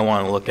 that I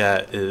want to look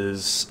at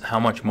is how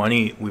much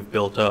money we've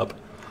built up.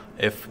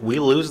 If we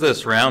lose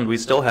this round, we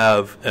still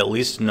have at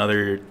least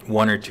another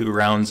 1 or 2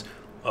 rounds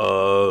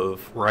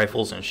of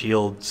rifles and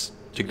shields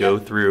to go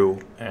through,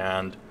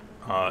 and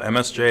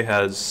MSJ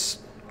has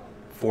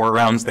 4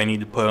 rounds they need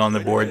to put on the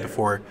board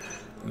before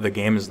the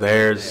game is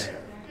theirs,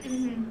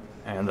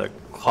 and the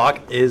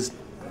clock is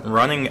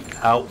running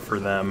out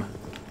for them.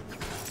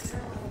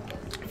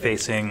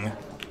 facing,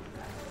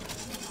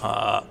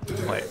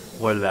 wait,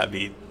 what did that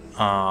be?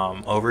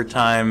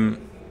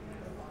 Overtime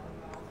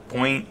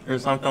point or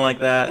something like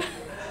that.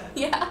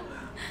 Yeah.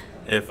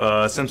 If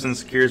Simpson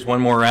secures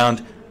one more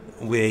round,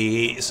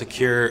 we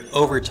secure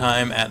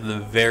overtime at the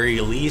very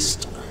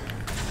least.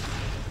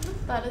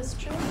 That is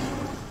true.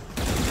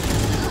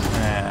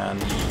 And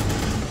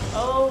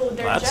oh,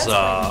 they're that's, just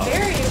playing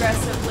very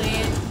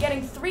aggressively,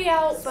 getting 3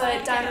 out,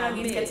 but Dino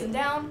Nuggies gets him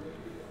down.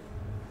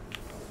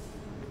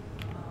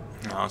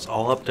 now it's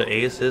all up to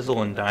A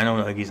Sizzle and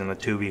Dino Nuggies in the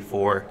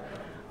 2v4.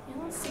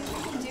 Yeah, let's see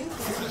what we can do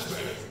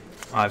here.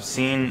 I've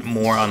seen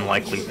more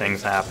unlikely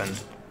things happen.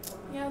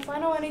 Yeah, if I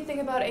know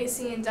anything about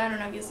AC and Dino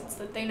Nuggies, it's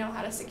that they know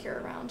how to secure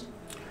a round.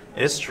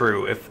 It's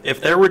true.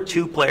 If there were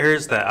 2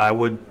 players that I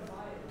would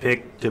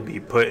pick to be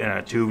put in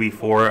a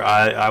 2v4,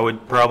 I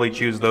would probably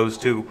choose those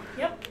 2.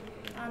 Yep,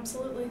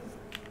 absolutely.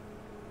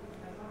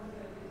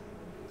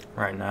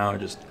 Right now,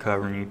 just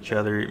covering each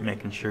other,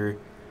 making sure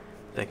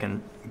they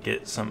can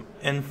get some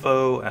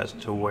info as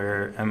to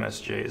where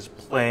MSJ is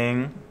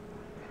playing,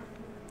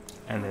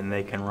 and then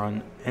they can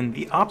run in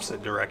the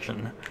opposite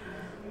direction.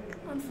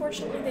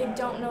 Unfortunately, they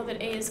don't know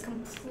that A is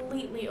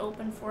completely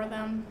open for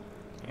them.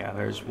 Yeah,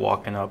 there's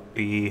walking up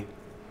B.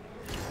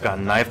 Got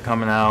a knife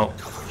coming out,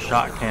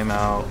 shot came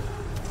out,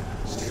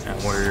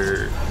 and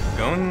we're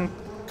going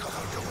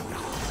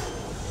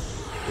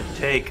to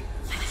take.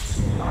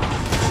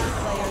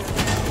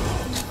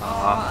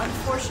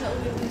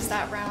 Unfortunately, we lose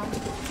that round.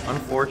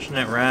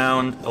 Unfortunate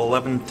round,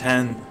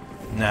 11-10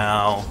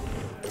 now.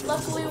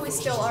 Luckily, we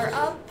still are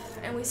up,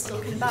 and we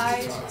still can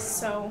buy,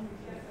 so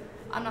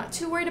I'm not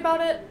too worried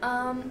about it.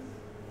 Yeah,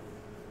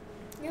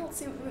 let's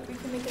see what we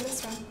can make of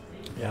this round.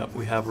 Yeah,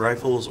 we have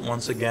rifles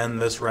once again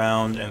this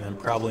round, and then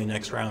probably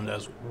next round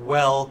as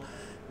well.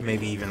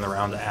 Maybe even the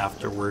round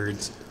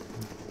afterwards.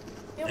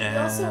 Yeah, we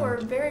also are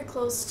very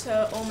close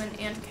to Omen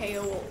and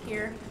KO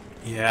here.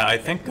 Yeah, I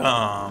think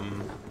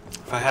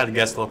if I had to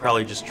guess, they'll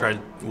probably just try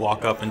to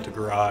walk up into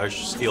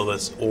garage, steal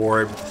this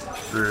orb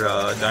for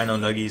Dino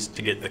Nuggies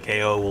to get the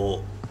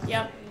KO.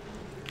 Yep.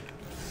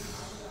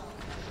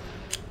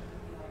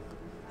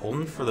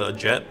 Holding for the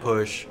jet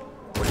push,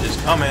 which is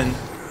coming,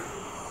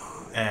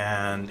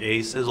 and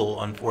A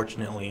Sizzle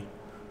unfortunately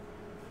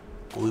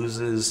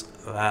loses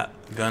that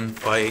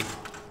gunfight.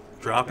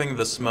 Dropping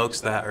the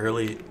smokes that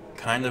early,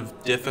 kind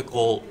of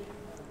difficult,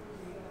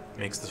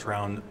 makes this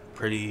round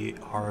pretty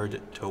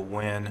hard to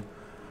win.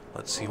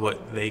 Let's see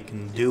what they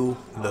can do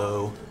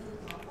though.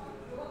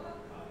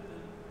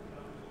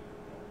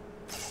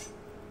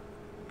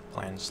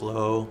 Playing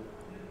slow,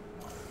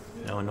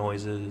 no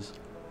noises.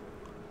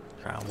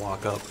 Try and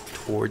walk up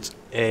towards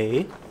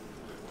A.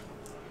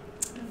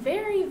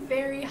 Very,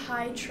 very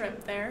high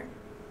trip there.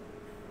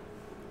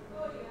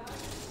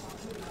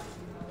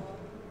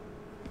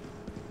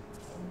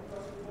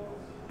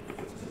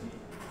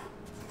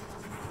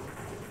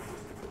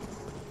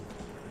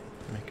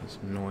 Making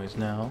some noise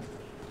now.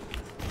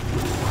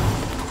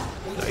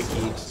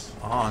 Dikey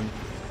on. You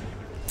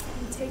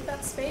take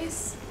that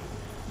space.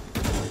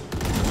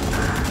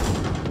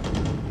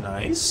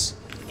 Nice.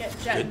 Get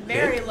Jet Good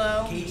very pick.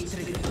 low. Cage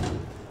trigger.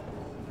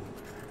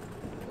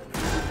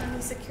 And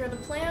we secure the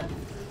plant.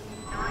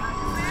 Dino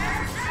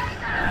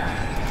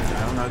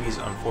Nuggies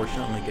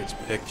unfortunately gets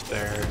picked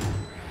there.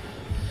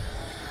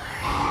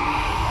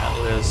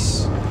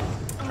 Atlas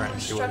trying to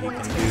see what he Struggling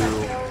can to get that do.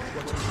 kill.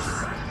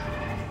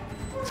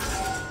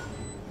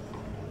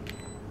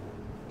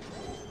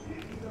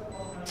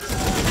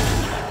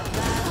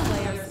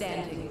 Player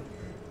standing.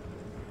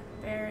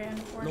 Very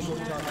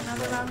unfortunate.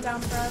 Another round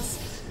down for us.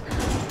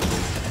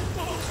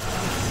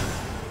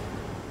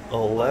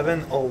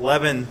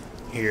 11-11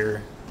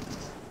 here.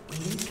 We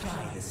will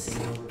try the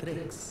same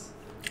tricks.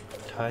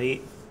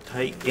 Tight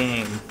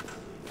game.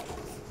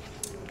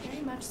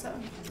 Very much so.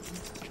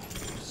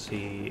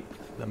 See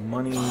the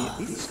money.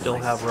 Still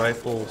have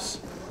rifles.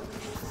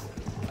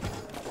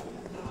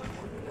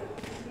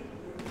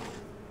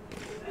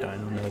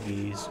 Dino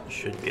Nuggies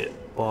should get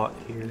bought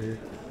here.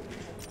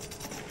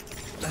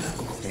 Let's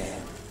go there.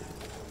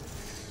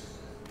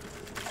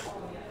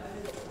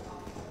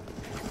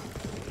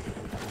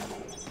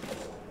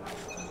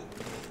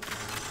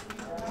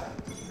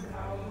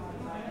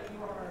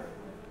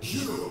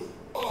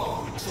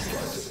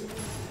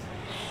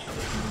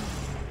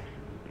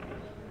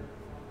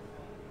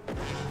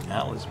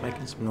 Atlas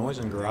making some noise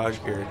in garage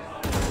gear.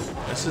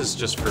 This is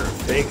just for a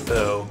fake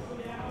though.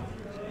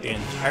 The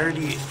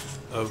entirety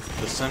of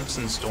the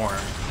Simpson storm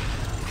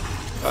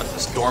got to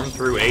storm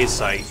through A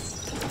site.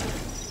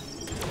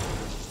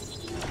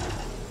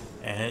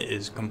 And it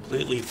is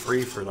completely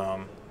free for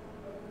them.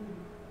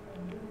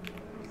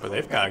 But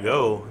they've got to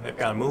go. They've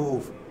got to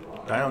move.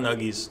 Dino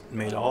Nuggies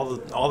made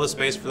all the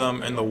space for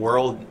them in the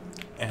world,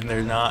 and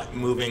they're not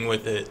moving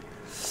with it.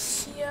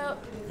 Yep.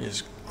 They're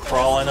just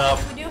crawling up.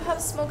 We do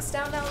have smokes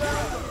down now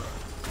though.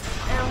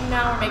 And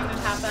now we're making it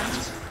happen.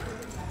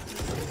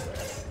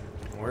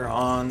 We're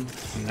on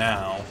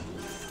now.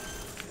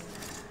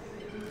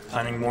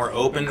 Finding more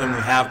open than we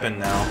have been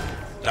now.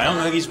 Dino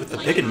Nuggies with the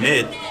pick and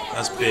mid.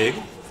 That's big.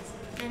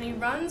 And he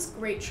runs.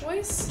 Great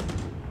choice.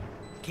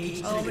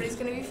 Cage Oh, but he's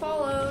gonna be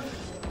followed.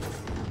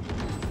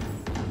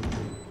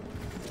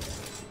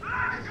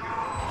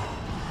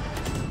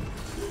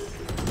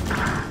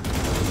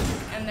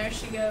 And there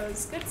she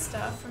goes. Good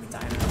stuff from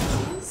Dynamo.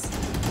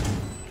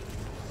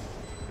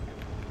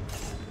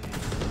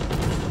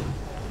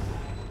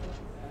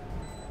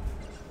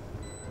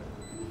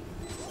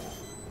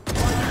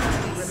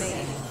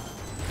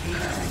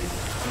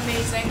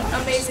 Amazing,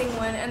 amazing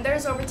win. And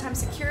there's overtime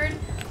secured.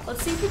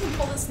 Let's see if we can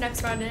pull this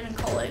next round in and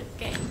call it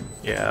game.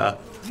 Yeah,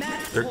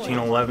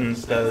 13-11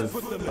 instead of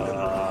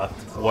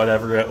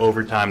whatever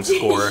overtime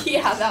score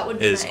Yeah, that would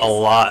be is nice. a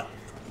lot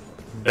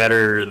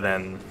better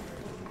than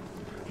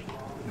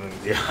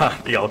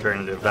the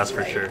alternative, that's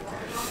for sure.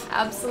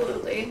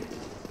 Absolutely.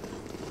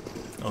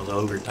 Those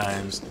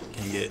overtimes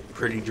can get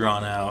pretty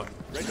drawn out.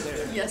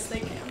 Yes, they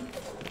can.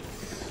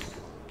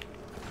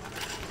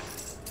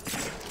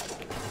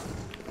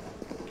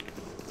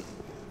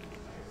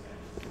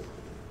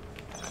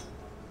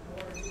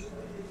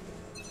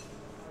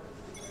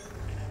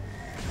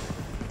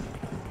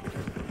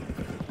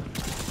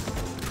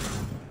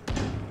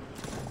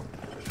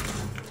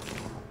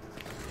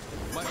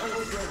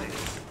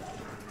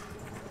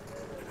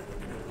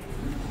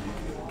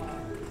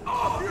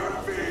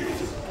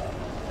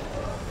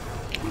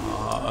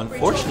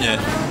 Unfortunate.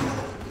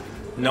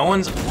 No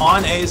one's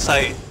on A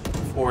site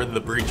for the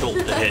breach ult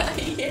to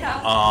hit.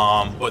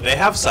 Yeah. But they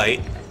have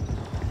sight.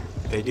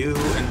 They do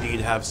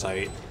indeed have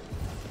sight.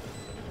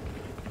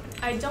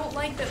 I don't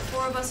like that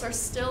 4 of us are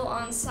still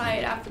on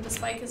site after the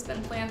spike has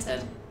been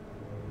planted.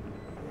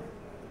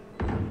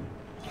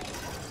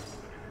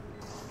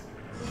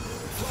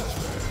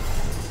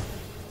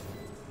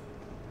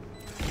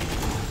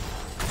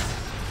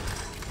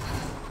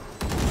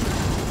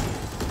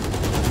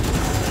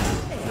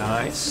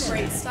 Nice.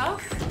 Great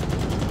stuff.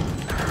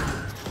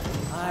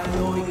 I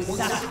know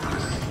exactly.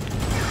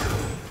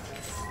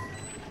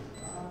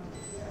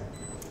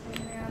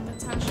 Man, the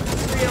tension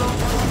is real.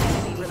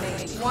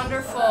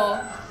 Wonderful.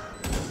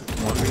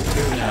 1v2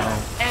 now.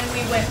 And we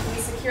win.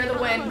 We secure the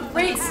win.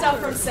 Great stuff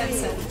from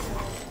Simpson.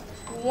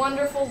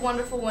 Wonderful,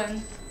 wonderful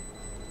win.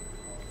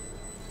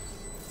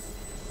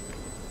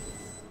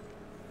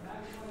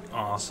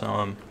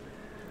 Awesome.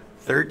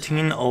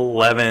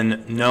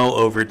 13-11, no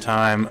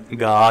overtime.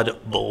 God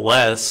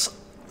bless.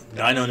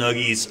 Dino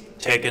Nuggies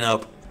taking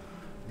up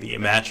the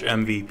match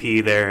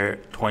MVP there,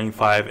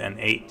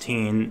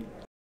 25-18.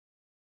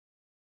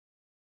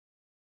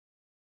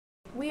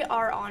 We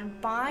are on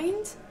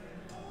bind.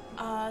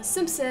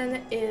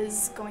 Simpson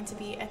is going to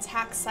be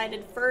attack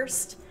sided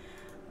first.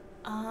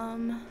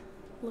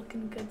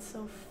 Looking good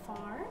so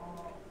far.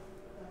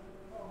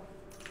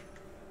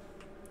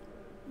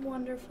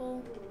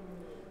 Wonderful.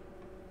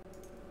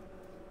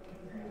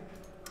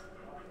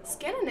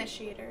 Scan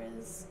Initiator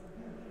is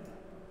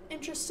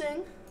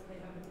interesting.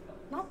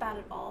 Not bad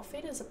at all.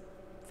 Fade's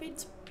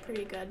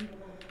pretty good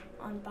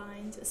on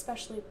binds,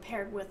 especially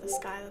paired with a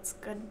Sky. That's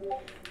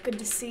good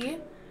to see.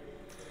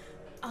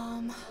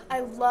 I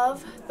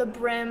love the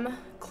Brim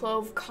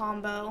Clove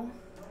combo.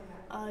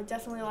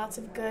 Definitely lots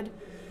of good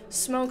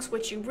smokes,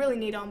 which you really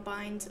need on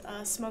bind.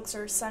 Smokes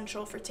are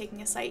essential for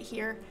taking a site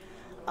here.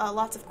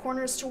 Lots of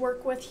corners to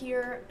work with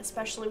here,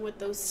 especially with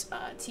those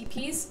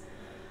TPs.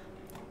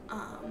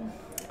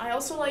 I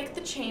also like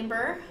the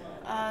chamber.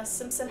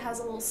 Simpson has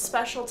a little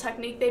special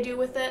technique they do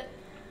with it,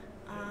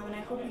 and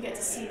I hope we get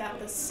to see that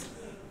this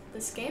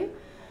game.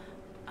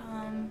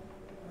 And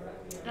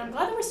I'm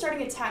glad that we're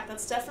starting attack.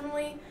 That's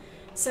definitely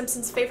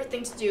Simpson's favorite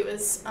thing to do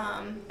is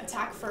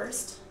attack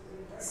first.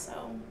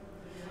 So,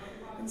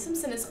 and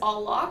Simpson is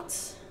all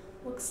locked.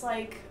 Looks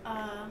like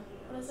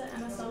what is it?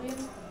 MSW?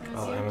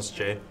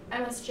 MSJ.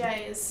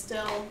 MSJ is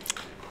still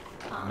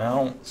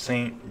Mount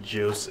St.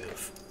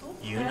 Joseph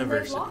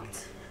University.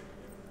 Locked.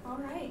 All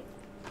right.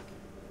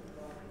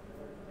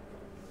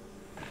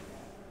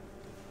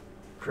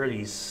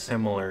 Pretty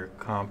similar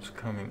comps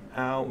coming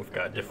out. We've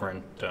got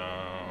different,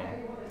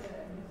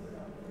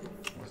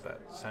 what's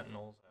that,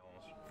 Sentinels? I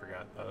almost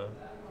forgot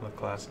the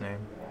class name.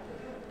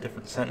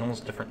 Different Sentinels,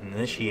 different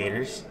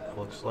Initiators, it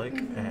looks like,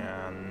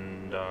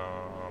 and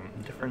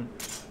different...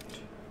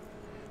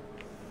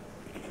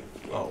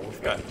 Oh,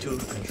 we've got 2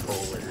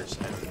 controllers,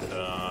 and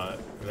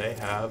they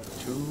have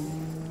 2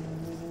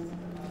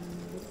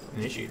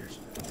 Initiators.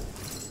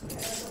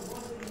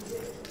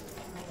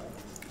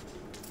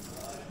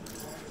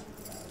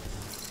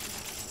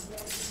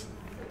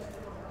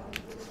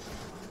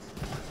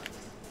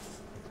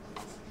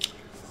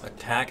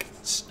 Attack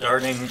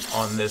starting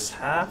on this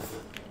half.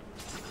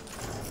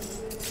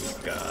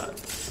 We've got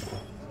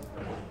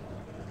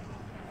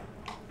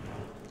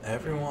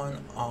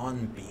everyone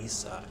on B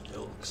side, it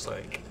looks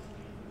like.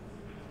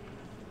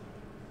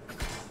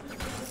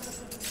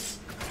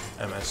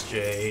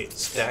 MSJ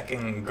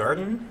stacking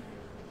garden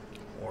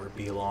or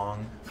B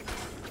long.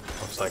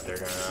 Looks like they're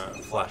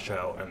gonna flash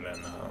out and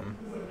then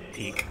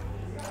peek.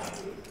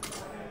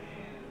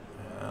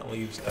 That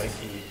leaves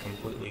Daiki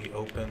completely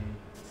open.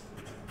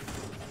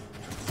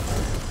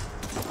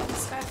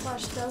 Sky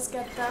Flash does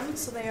get them,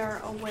 so they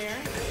are aware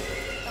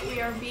that we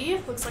are B.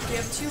 Looks like we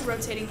have 2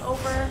 rotating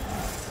over.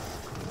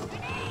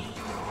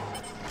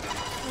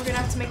 We're gonna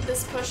have to make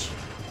this push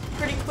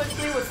pretty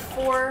quickly with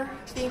 4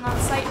 being on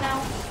site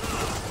now.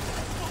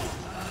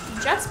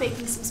 Jet's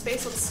making some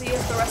space. Let's see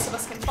if the rest of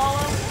us can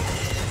follow.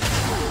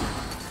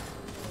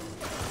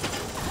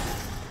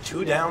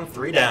 2 down,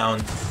 3 down.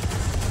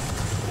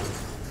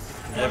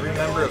 Every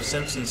member of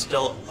Simpson's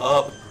still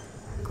up.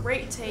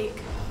 Great take.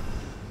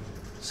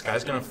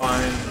 Sky's gonna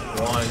find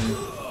 1.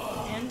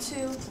 And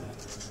 2.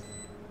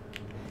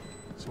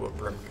 That's what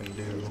Brim can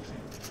do.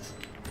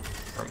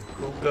 From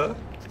Hookah.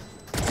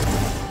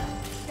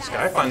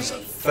 Sky finds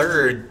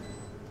 3rd.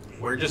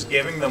 We're just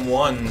giving them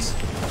 1s.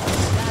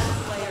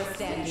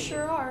 You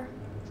sure are.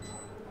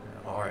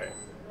 Alright.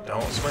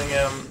 Don't swing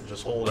him,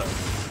 just hold him.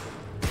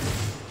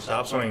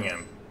 Stop swinging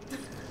him.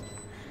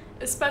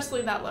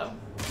 Especially that low.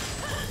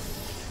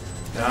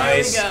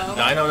 Nice. There we go.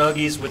 Dino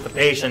Nuggies with the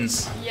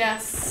patience.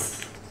 Yes.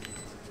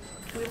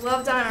 We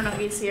love Dino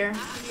Nuggies here.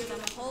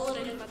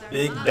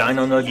 Big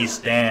Dino Nuggie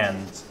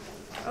stands.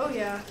 Oh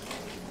yeah.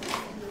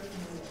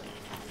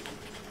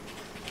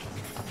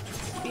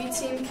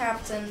 B-team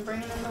captain,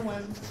 bringing in the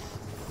win.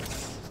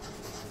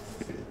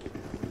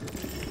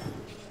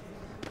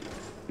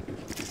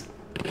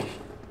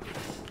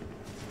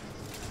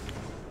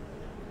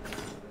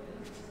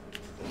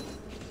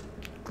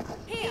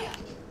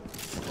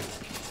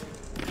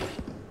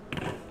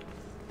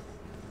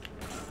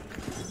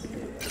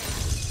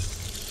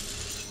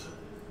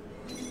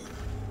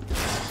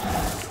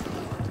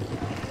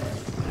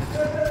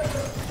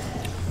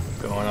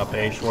 Going up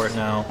A short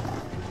now.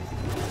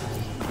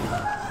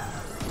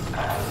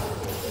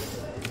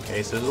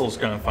 Okay, Sizzle's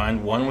gonna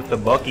find 1 with the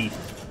Bucky.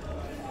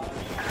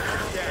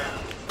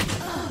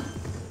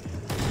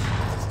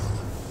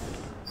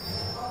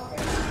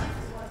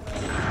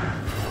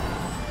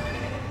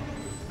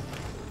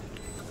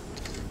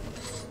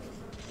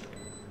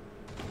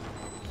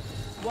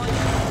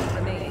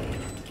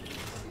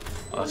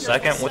 A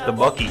 2nd with the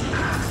Bucky.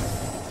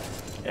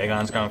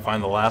 Aegon's gonna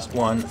find the last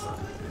one.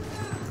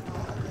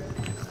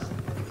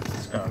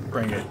 It's gonna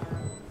bring it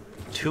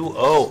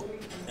 2-0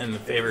 in the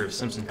favor of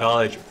Simpson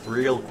College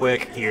real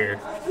quick here.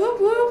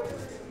 Whoop whoop.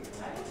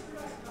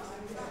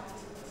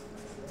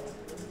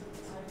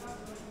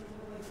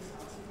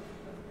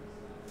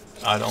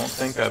 I don't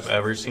think I've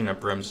ever seen a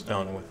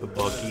Brimstone with a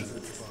Bucky.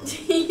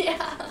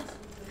 Yeah.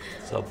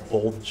 It's a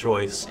bold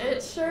choice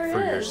It sure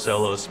for is. your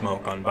solo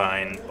smoke on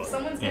Vine. If But,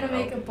 someone's you gonna know,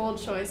 make a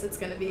bold choice, it's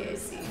gonna be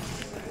AC.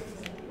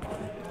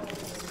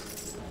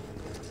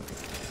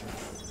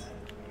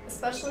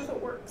 Especially if it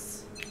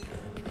works.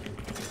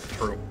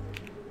 True.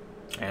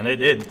 And it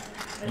did.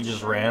 He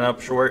just ran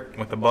up short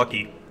with a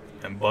Bucky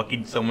and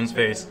buckied someone's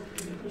face.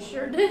 You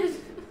sure did.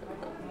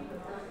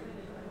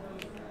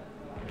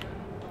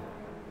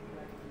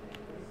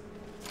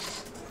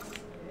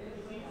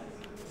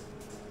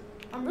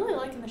 I'm really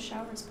liking the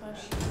showers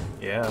push.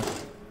 Yeah.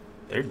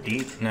 They're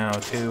deep now,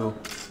 too.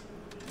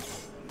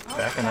 Oh,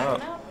 Backing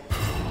up.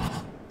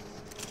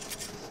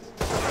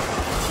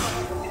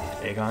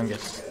 Aegon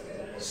gets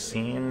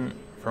seen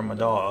from a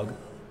dog.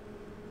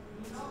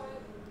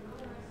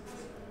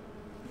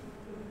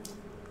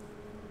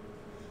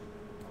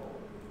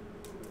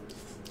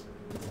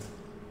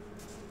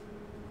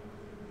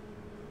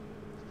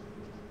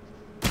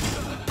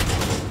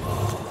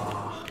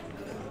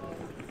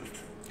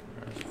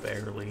 Just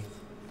barely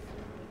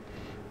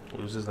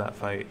loses that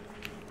fight.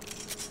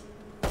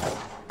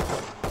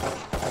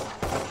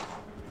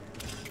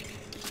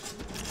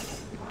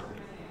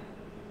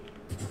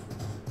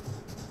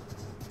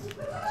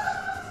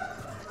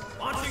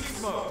 Launching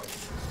smoke.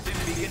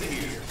 Didn't begin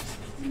here.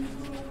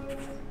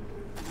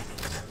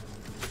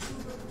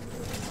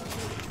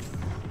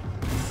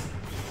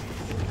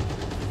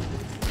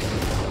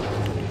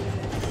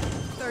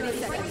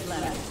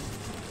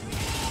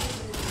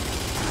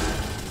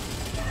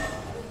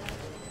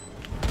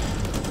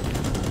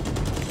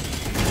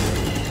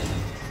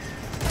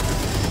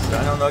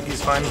 Dino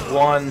Nuggies finds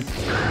 1.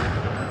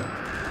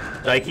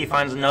 Dikey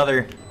finds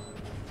another.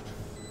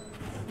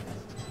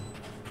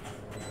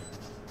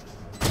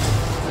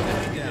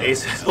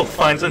 Ace still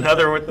finds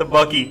another with the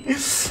Bucky.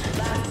 Last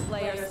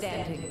player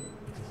standing.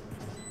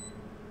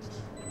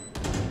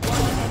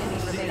 One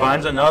enemy remaining.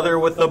 Finds another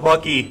with the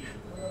Bucky.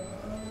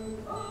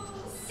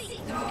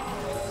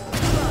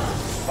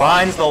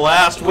 Finds the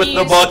last with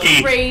the Bucky.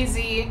 He's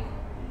crazy.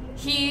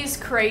 He's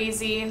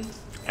crazy.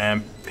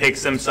 And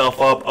picks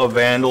himself up a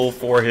Vandal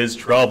for his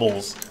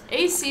troubles.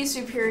 AC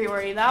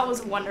superiority. That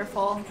was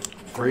wonderful.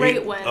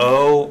 Great win.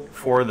 3-0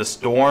 for the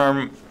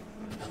Storm.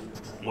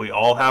 We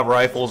all have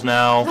rifles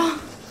now.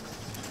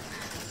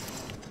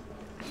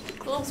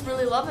 Globe's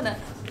really loving it.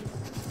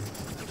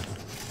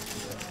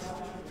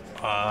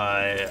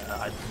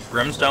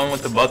 Brimstone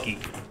with the Bucky.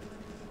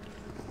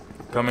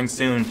 Coming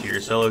soon to your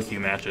solo queue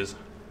matches.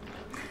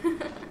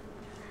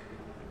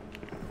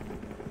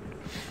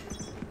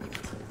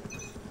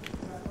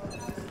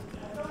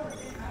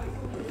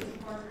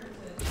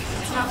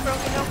 It's not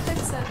broken, don't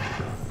fix it.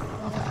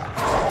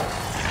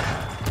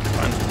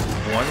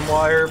 One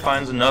wire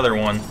finds another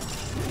one.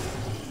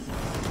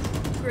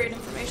 Great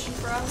information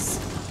for us.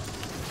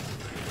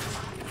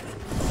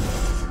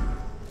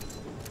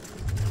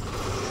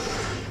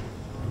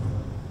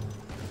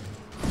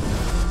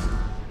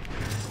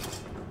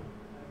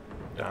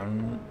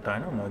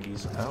 Dino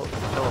Nuggies out.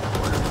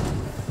 Teleporter.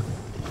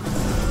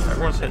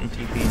 Everyone's hitting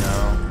TP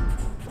now.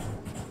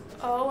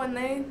 Oh, and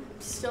they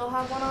still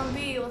have one on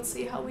B. Let's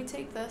see how we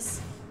take this.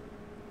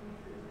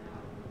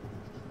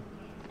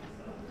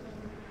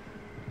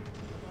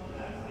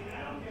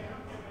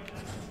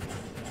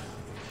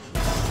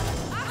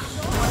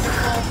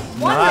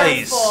 Wonderful.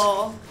 Nice.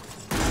 Wonderful.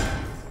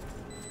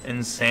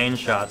 Insane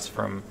shots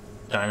from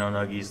Dino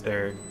Nuggies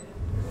there.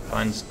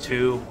 Finds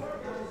two.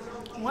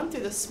 One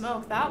through the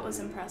smoke. That was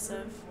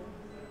impressive.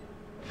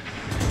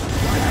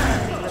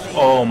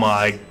 Oh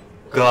my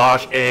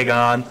gosh,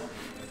 Aegon.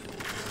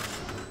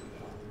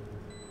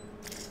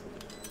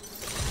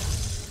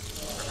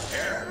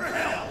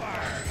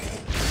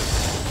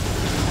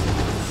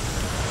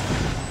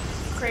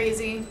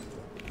 Crazy.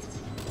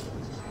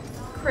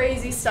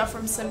 Crazy stuff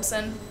from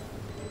Simpson.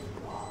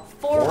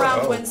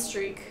 4-round win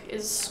streak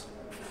is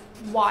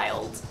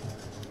wild.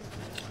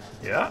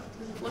 Yeah.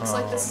 Looks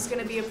like this is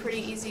going to be a pretty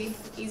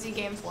easy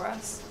game for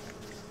us.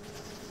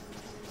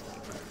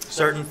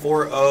 Starting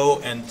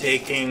 4-0 and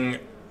taking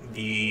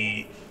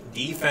the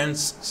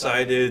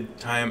defense-sided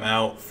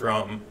timeout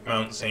from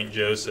Mount St.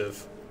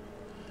 Joseph.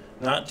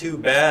 Not too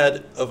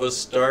bad of a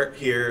start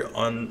here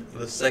on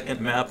the second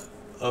map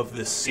of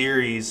the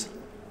series.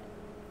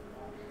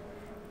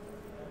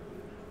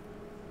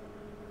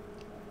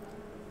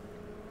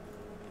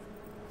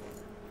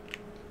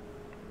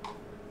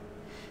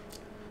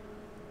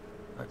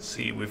 Let's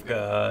see, we've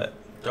got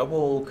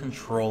double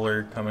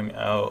controller coming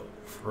out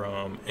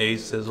from A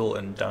Sizzle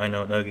and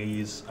Dino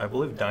Nuggies. I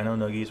believe Dino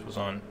Nuggies was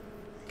on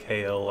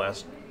KL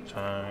last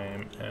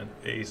time, and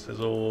A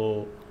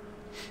Sizzle.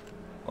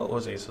 What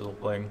was A Sizzle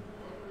playing?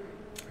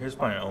 Here's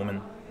playing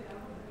Omen.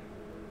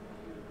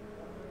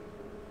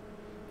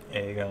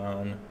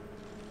 Aegon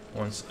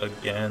once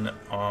again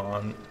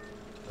on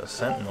the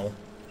Sentinel.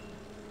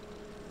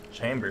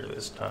 Chamber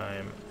this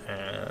time,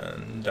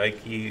 and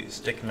Daiki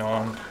sticking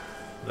on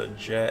the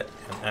Jet,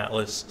 and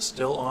Atlas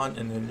still on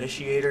an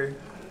Initiator,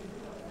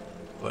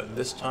 but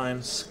this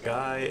time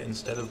Sky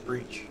instead of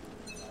Breach.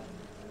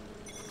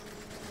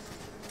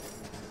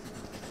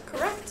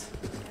 Correct.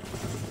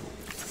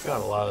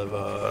 Got a lot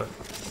of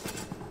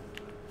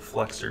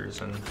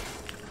flexors in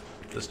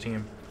this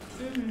team.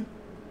 Mm-hmm.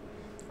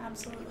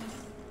 Absolutely.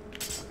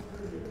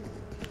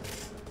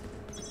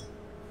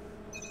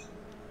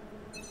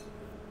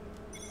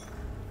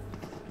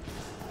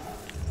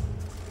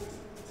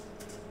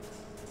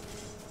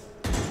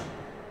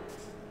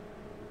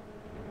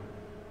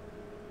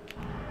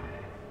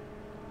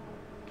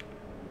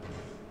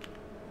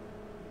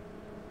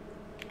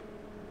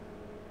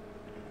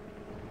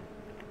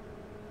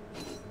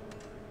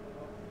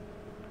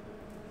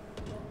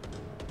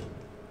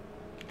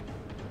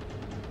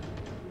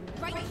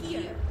 Right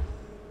here.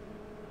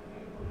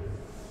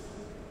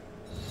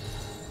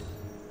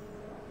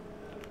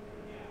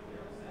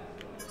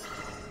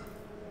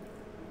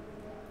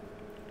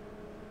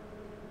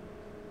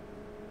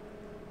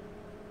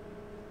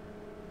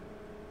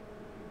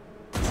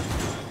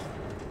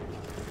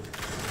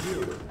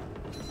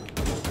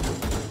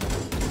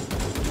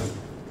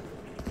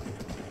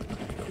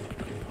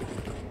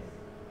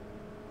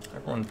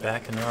 Everyone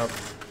backing up.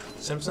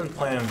 Simpson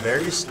playing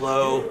very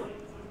slow,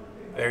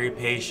 very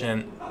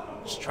patient,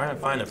 just trying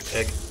to find a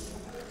pick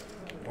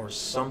or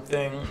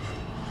something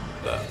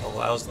that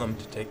allows them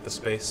to take the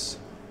space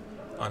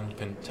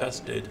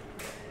uncontested.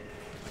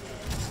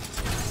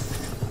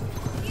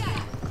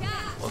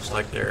 Looks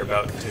like they're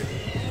about to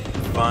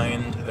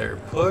find their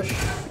push.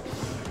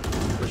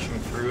 Pushing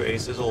through A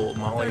Sizzle,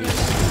 Molly's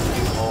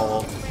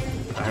all.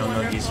 I don't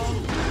know, he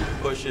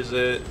pushes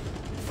it,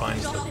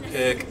 finds the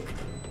pick.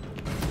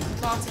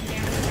 Lots of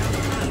damage down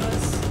on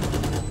Atlas.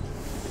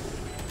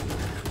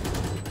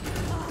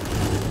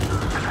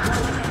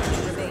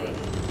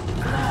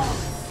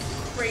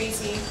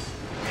 Crazy.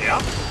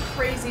 Yeah.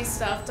 Crazy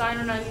stuff.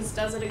 Dino Nuggies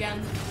does it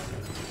again.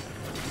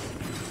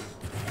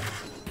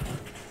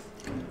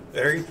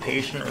 Very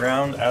patient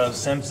round out of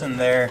Simpson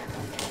there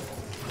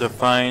to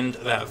find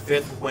that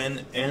 5th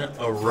win in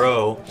a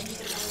row.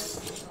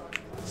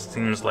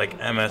 Seems like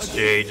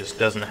MSJ just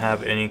doesn't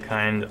have any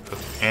kind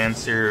of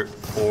answer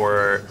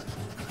for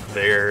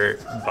their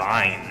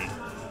bind.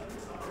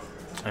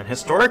 And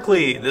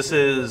historically, this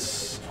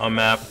is a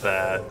map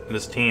that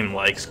this team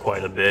likes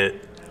quite a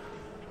bit.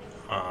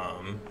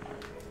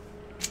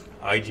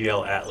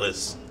 IGL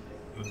Atlas,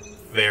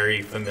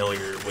 very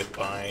familiar with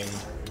bind,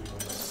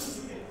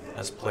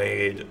 has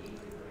played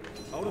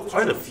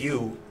quite a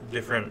few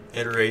different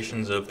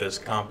iterations of this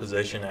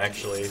composition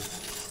actually.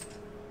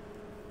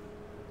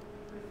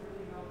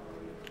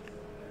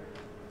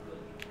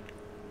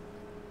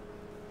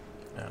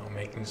 Now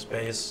making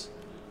space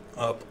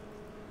up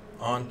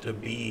onto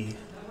B.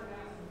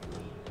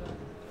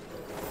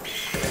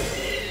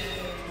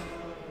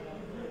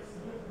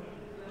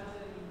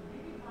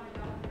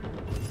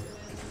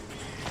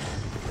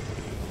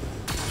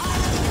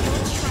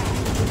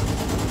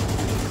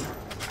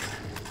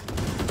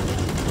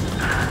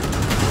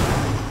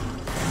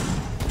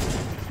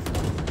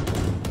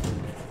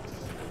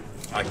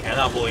 I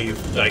cannot believe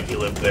Daiki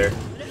lived there.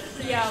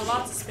 Yeah,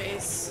 lots of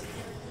space.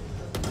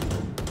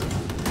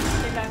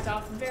 They backed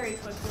off very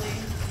quickly.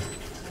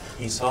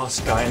 He saw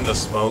Sky in the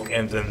smoke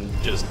and then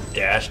just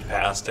dashed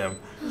past him.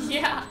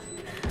 Yeah.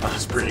 That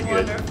was pretty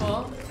good.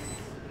 Wonderful.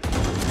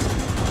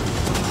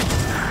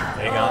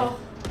 Hang on.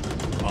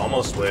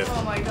 Almost whipped.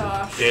 Oh my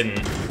gosh.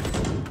 Didn't.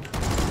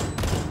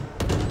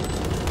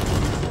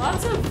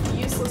 Lots of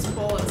useless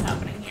bullets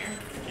happening here.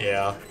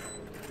 Yeah.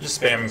 Just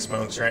spamming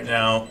smokes right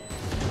now.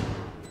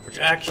 Which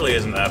actually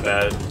isn't that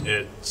bad.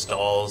 It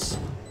stalls.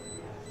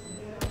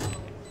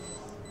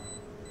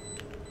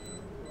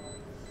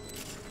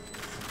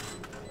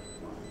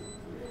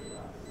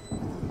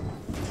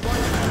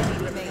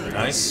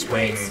 Nice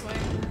swing. Great swing.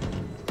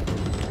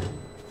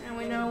 And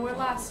we know where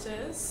last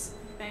is,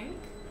 I think.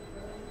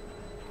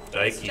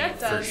 Daiki Jet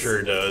for does.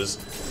 sure does.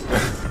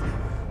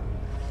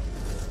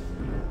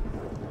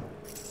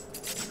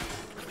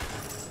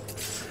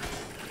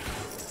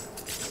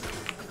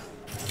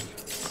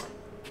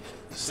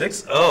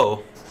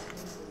 6-0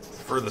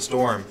 for the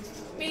Storm.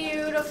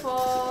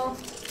 Beautiful.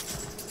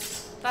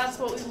 That's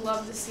what we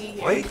love to see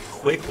here. Quite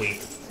quickly,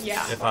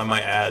 Yeah. if I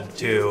might add,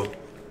 too.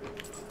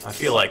 I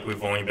feel like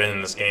we've only been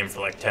in this game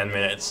for like 10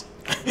 minutes.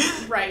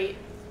 Right.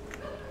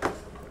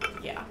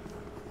 Yeah.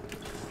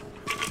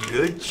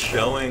 Good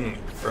showing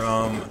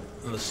from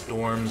the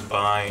Storm's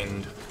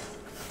bind.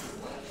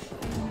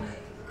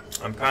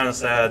 I'm kind of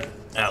sad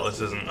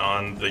Atlas isn't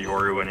on the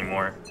Yoru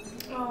anymore.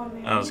 Oh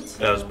man.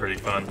 That was pretty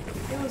fun.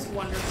 It was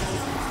wonderful.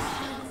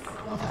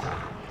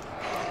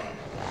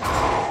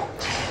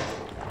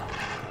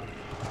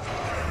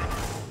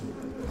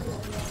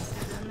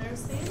 And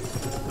there's the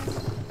info.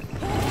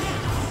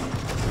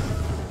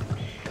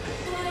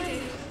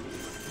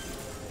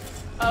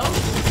 Oh.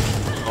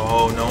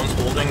 Oh, no one's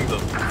holding the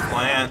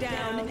plant.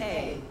 Down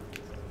A.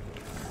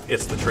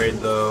 Gets the trade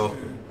though.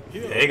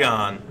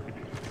 Aegon.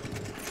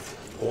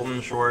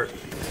 Holding short.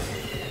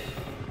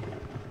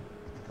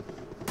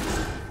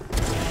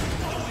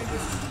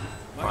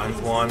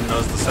 Finds one,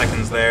 knows the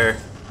second's there.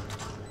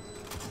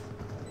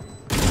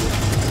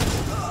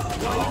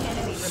 One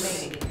enemy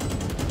remaining.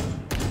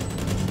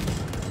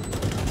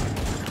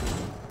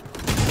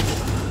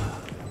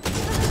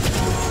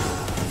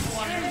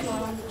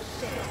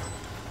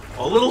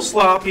 A little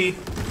sloppy,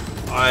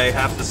 I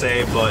have to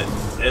say, but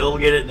it'll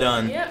get it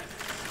done. Yep.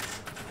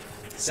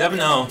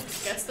 7-0.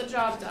 Gets the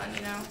job done,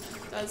 you know.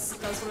 Does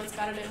what it's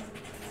gotta do.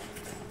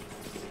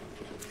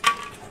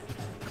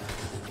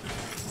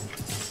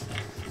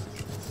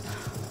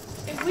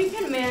 If we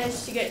can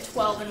manage to get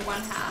 12 and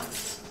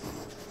 1/2,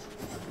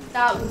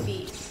 that would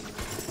be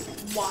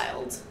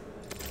wild.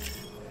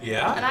 And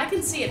Yeah? I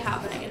can see it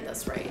happening at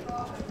this rate.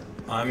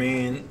 I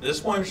mean,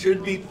 this one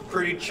should be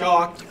pretty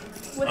chalked.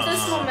 With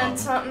this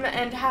momentum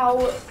and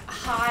how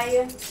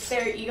high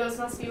their egos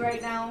must be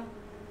right now,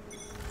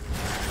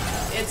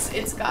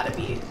 it's gotta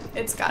be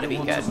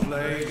good.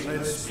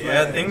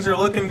 Yeah, things are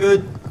looking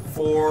good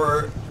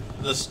for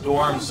the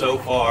Storm so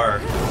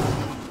far.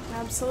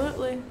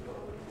 Absolutely.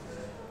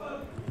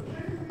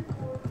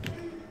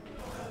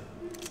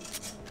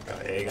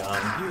 Got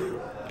Aegon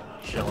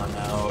chilling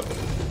out.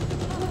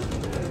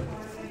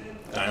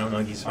 I don't know,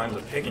 he's fine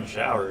with taking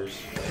showers.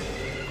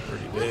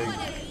 Pretty big.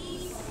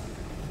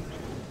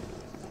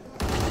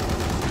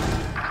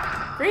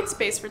 Great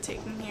space for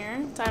taking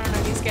here. I don't know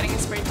if he's getting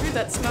his way through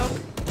that smoke.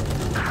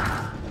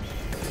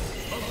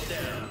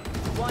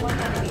 One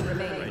enemy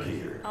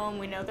remaining. Oh, and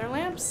we know their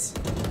lamps.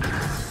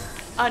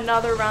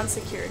 Another round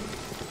secured.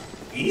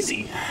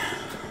 Easy.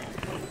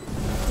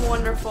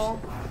 Wonderful.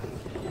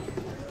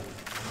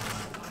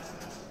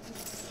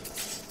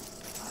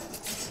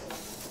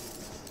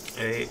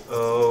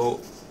 AO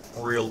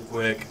real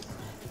quick.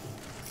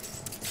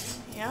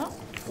 Yep.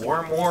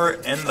 4 more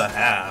in the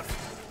half.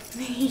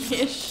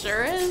 He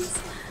sure is.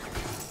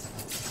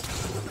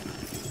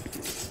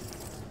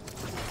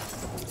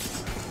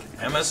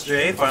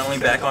 MSJ finally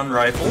back on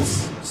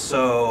rifles,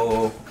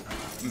 so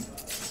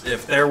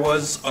if there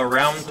was a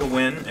round to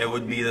win, it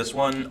would be this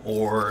one,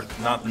 or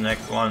not the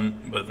next one,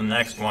 but the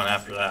next one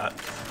after that.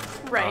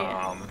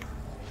 Right.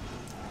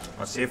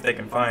 Let's see if they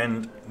can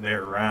find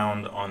their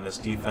round on this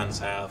defense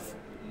half.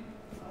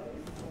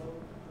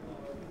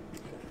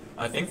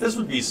 I think this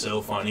would be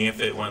so funny if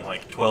it went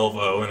like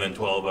 12-0 and then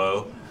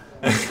 12-0.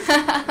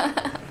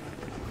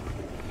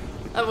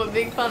 That would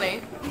be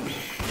funny.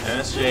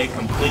 MSJ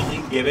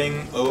completely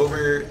giving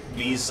over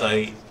B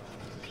site.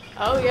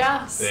 Oh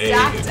yeah, They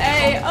stacked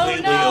A. Oh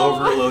completely no.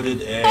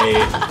 overloaded A,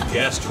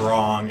 guessed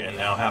wrong, and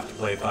now have to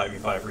play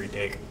 5v5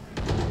 retake.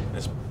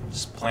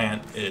 This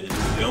plant is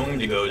going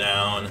to go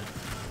down.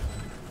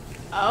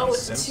 Oh,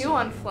 it's Simpson. 2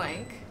 on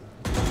flank.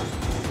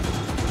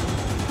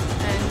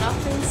 And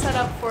nothing set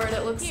up for it,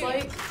 it looks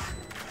like.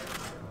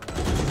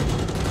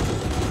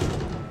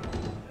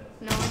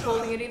 No one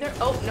holding it either.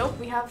 Oh, nope,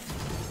 we have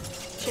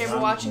Chamber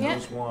watching it.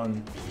 Knows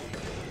one.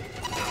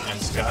 And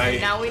Sky.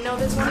 Now we know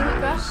there's one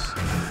hookah.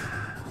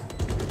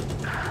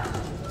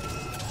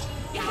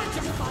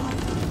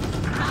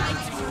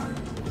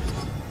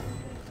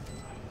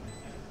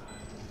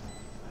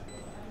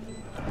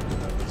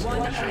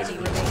 enemy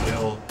remaining.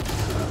 Kill.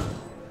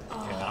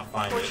 Cannot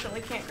find it.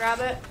 Unfortunately, can't grab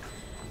it,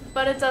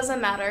 but it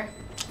doesn't matter.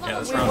 Yeah,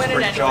 this We round's win it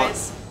pretty chalk.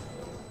 anyways.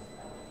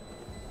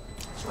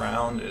 This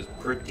round is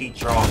pretty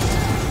chalk.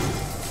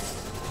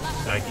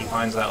 Nike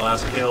finds that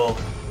last kill,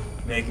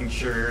 making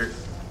sure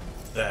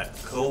that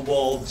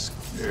Kobold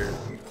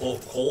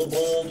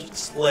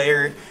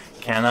Slayer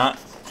cannot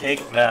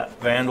take that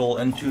Vandal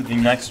into the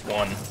next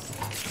one.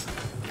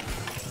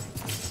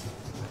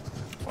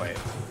 Wait.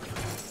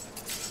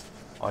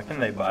 Why can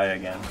they buy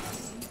again?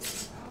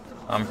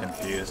 I'm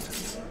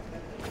confused.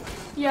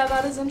 Yeah,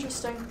 that is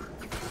interesting.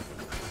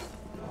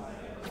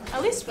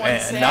 At least one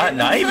And save.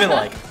 not even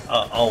like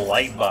a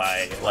light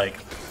buy, like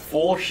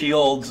full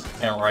shields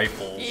and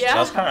rifles. Yeah.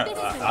 That's kind of,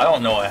 I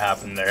don't know what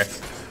happened there.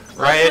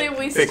 Luckily, Riot,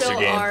 we fix still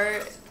your game.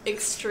 are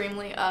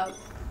extremely up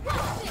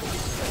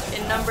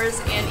in numbers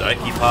and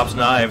Nike pops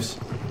knives.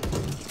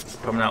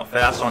 Coming out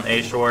fast on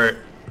A short.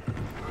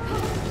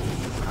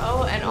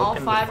 Oh, and all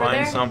Looking to 5 are find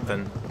there.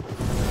 something.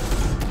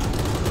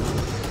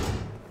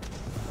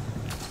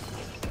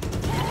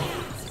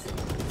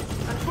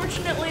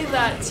 Unfortunately,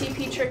 that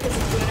TP trick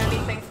isn't doing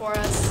anything for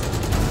us.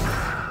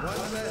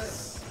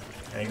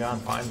 Hang on,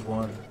 find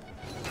one.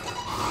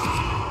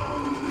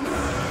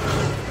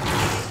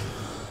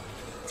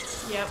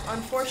 Yep,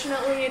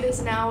 unfortunately it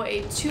is now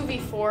a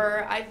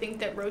 2v4. I think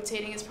that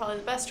rotating is probably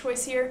the best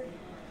choice here.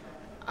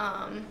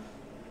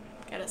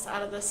 Get us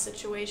out of this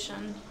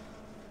situation.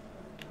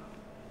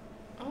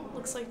 Oh,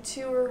 looks like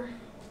 2 are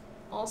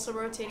also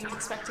rotating,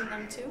 expecting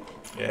them to.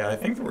 Yeah, I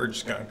think we're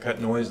just gonna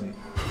cut noise and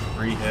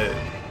re-hit,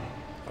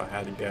 if I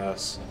had to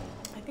guess.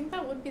 I think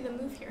that would be the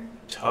move here.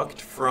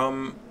 Tucked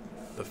from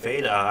the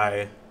Fade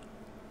Eye.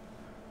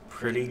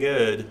 Pretty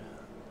good.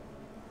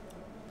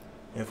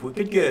 If we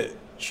could get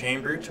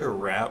Chamber to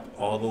wrap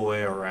all the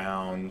way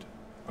around.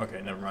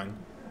 Okay, never mind.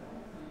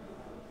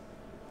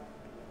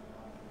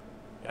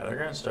 Yeah, they're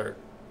gonna start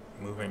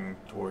moving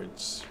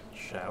towards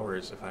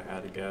showers if I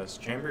had to guess.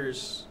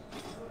 Chamber's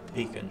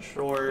peeking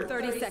short.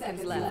 30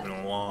 seconds left.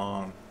 Moving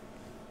along.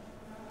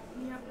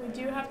 Yep, we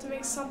do have to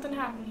make something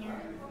happen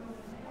here.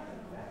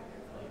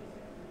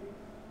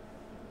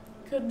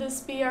 Could this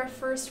be our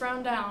first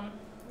round down?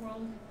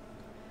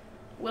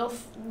 We'll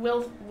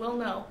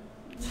know.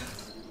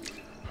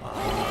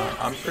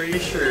 I'm pretty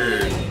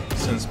sure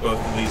since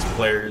both of these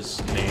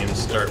players' names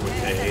start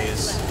with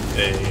A's,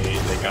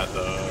 they got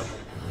the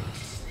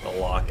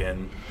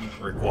lock-in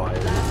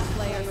required.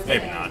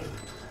 Maybe not.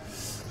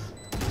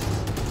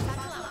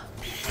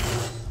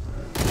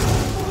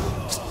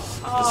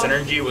 The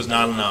synergy was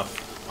not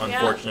enough,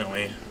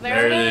 unfortunately. Yeah.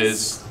 There it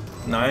is.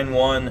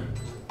 9-1.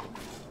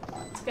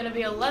 It's gonna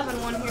be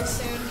 11-1 here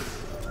soon.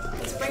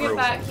 Let's bring True. it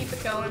back, keep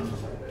it going.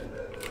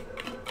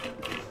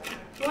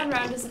 One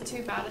round isn't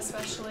too bad,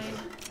 especially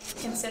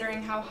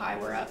considering how high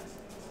we're up.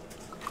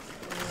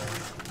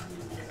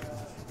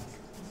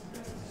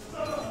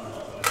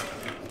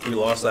 We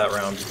lost that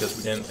round because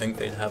we didn't think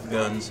they'd have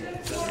guns.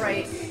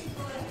 Right.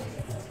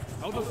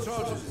 Out of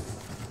charges.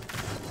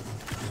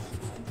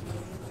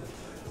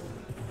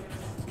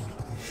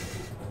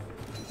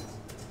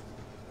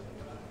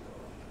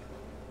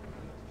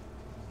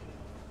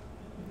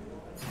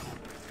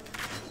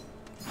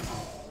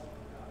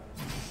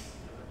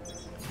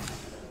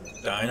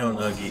 Dino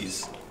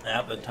Nuggies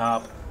at the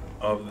top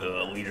of the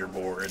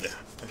leaderboard,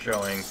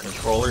 showing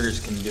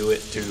controllers can do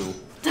it too.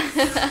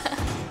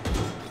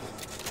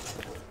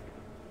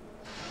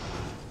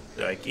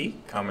 Daiki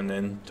coming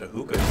in to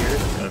Hookah here,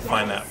 gonna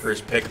find that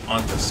first pick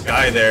onto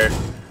Sky there.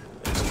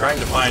 He's trying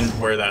to find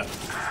where that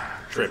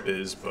trip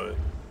is, but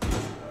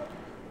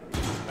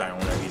Dino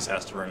Nuggies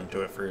has to run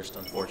into it first,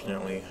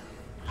 unfortunately.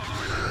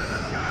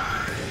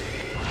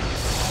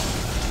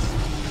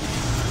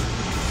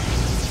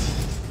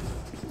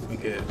 We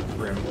get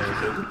Brim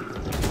loaded.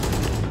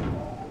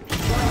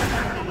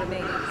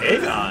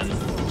 Aegon,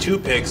 2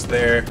 picks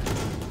there,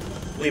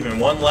 leaving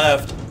 1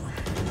 left.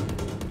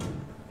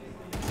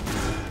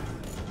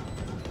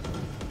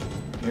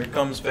 Here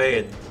comes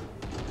Fade.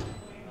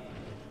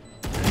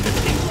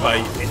 Defeat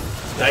by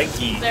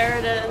Daiki. There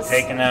it is.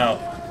 Taken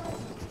out.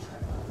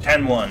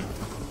 10-1.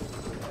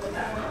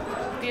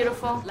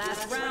 Beautiful.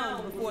 Last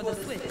round before the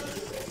switch.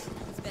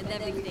 Spend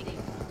everything.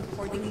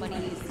 Hoarding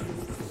money is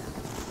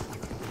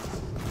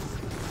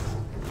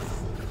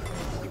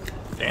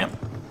Damn.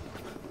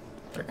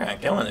 They're kind of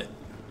killing it.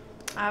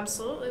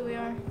 Absolutely, we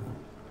are.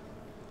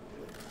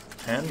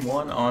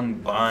 10-1 on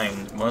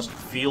Bind. Must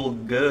feel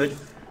good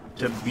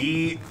to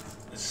be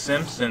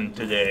Simpson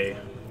today.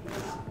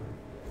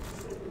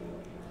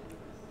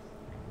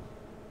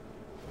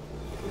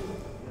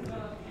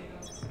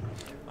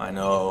 I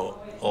know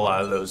a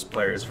lot of those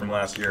players from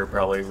last year are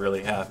probably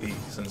really happy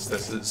since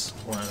this is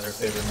one of their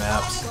favorite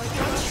maps.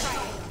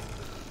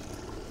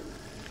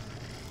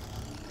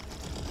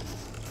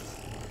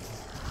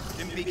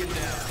 Beacon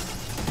down.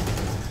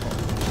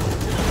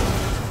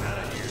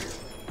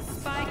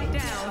 spike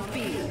down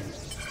B.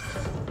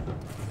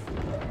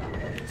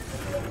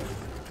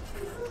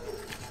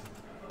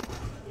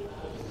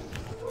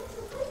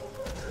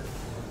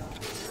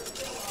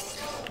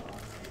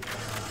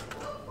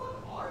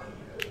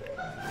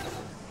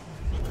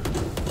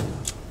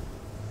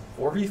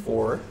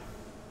 1v4.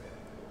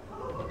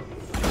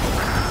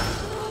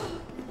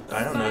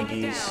 I don't know, Spike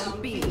he's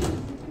down B.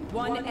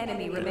 One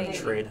enemy gonna remaining.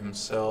 trade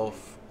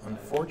himself.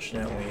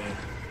 Unfortunately,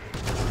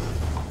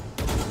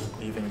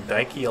 leaving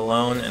Daiki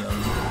alone in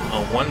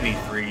a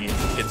 1v3.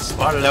 Gets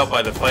spotted out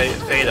by the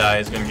Fade Eye.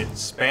 Is gonna get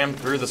spammed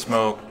through the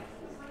smoke.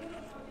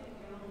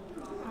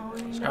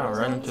 He's gonna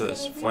run into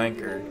this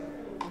flanker.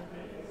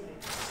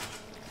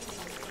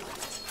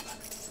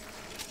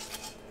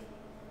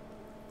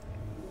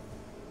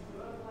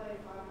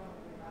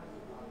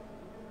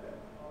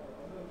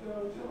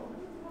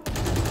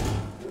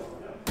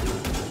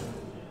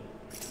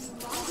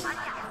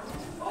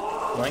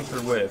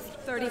 Flanker whiff.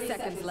 30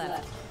 seconds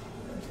left.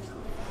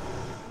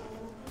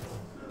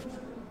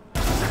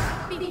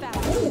 Be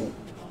fast.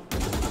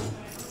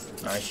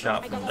 Nice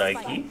shot from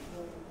Daiki.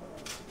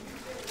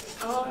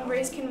 Oh,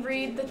 Raze can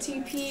read the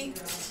TP.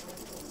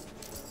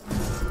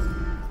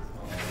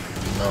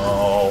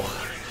 No.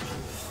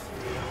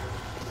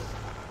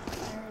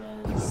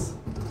 There it is.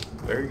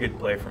 Very good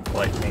play from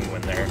Flight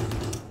Penguin there.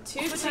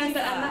 2:10 to end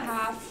the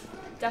half.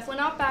 Definitely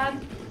not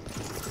bad.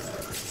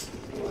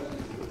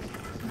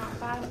 Not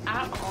bad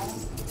at all.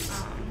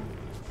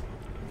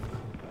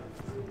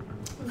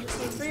 We just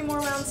need 3 more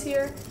rounds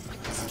here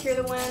to secure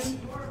the win.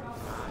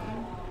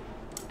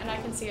 And I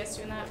can see us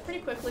doing that pretty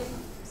quickly.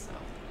 So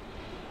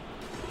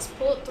let's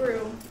pull it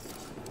through.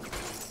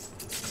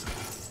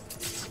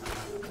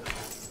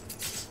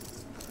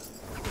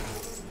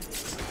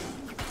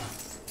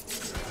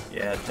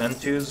 Yeah,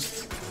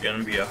 10-2's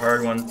gonna be a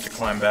hard one to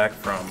climb back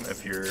from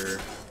if you're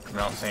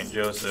Mount St.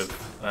 Joseph,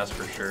 that's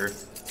for sure.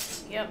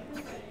 Yep.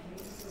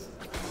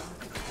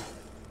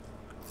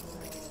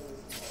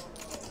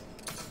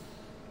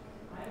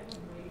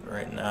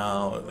 Right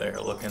now,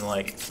 they're looking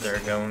like they're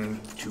going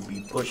to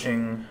be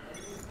pushing.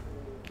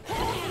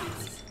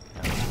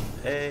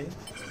 Hey.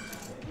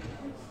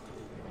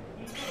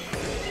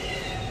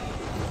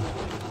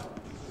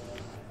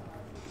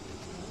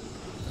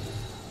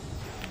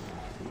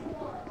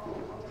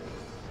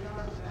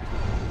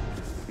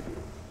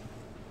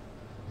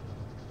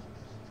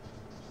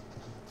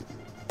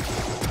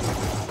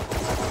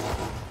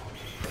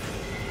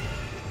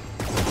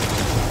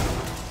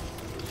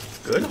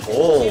 Good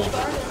hold.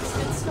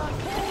 Good stuff.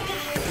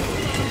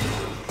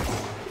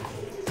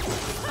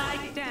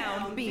 Spike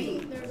down B.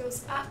 There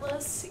goes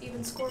Atlas.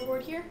 Even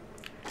scoreboard here.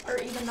 Or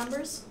even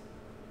numbers.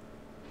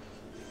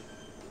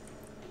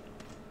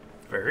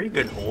 Very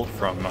good hold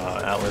from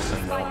Atlas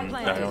and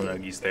Dino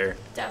Nuggies there.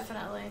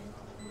 Definitely.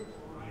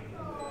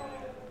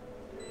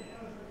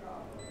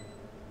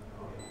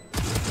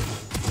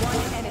 One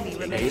enemy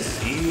remaining.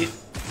 AC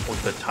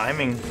with the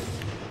timing.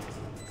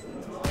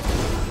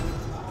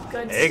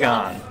 Good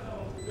Aegon. stuff.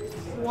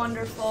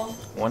 Wonderful.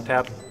 One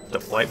tap to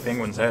Flight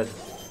Penguin's head.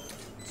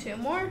 2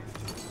 more.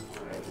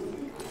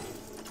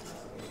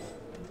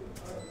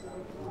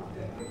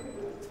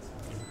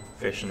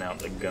 Fishing out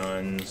the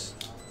guns.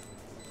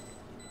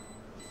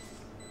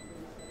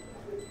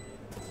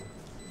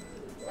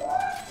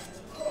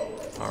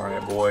 All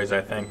right, boys.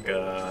 I think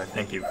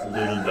you've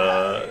looted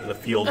the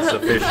field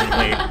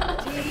sufficiently.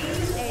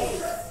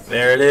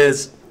 There it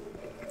is.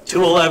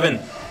 2-11.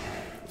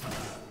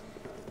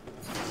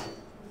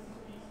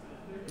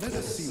 Let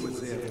us see what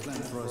they have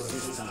planned for us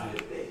this time.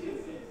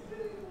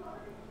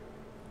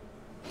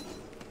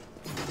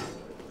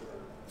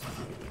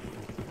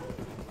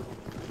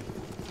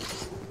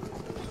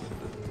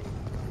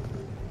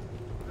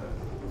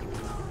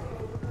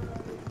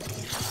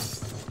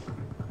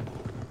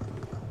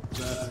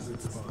 That's a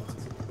good spot.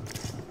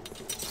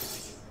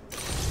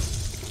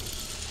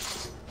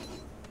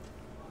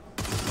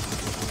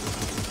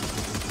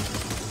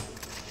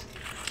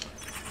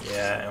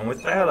 Yeah, and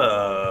with that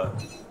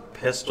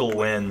pistol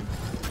win,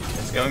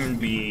 it's going to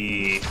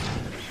be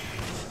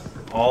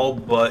all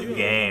but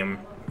game,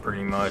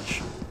 pretty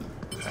much,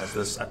 as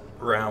this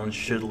round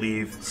should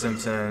leave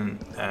Simpson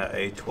at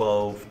a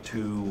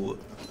 12-2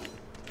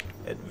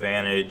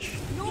 advantage,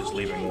 just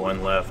leaving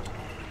 1 left.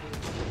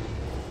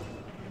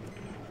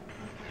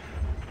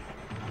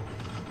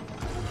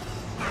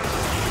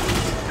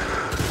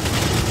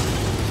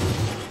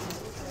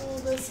 Oh,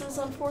 this is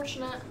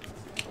unfortunate.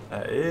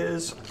 That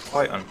is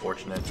quite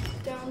unfortunate.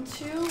 Down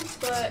 2,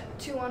 but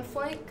 2 on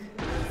flank.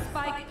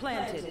 Spike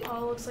planted.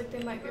 Oh, looks like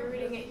they might be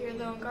reading it here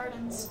though in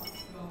Gardens.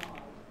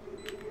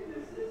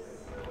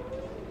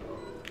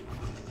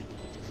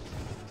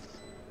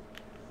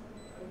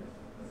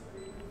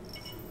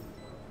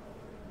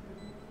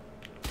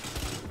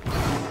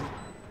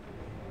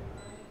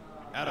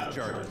 Out of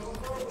charges.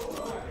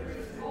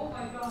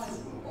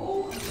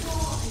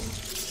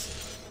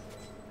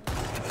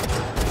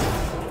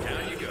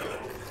 Down you go.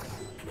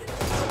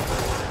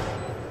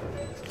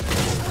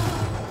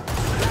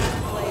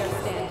 Player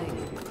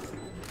standing.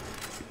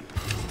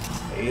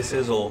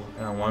 A-Sizzle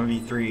in a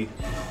 1v3.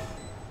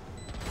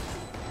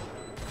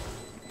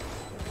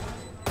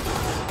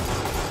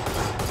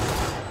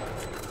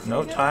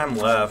 No time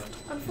left.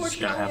 Just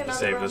gonna have to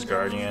save this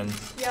Guardian.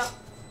 Yep.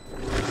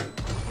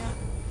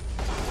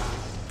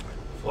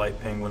 Flight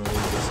Penguin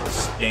loses a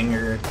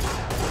stinger.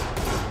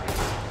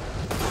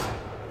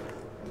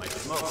 My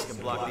smoke can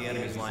block the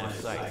enemy's line of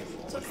sight.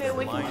 It's okay,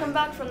 we can come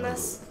back from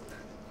this.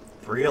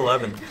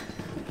 311.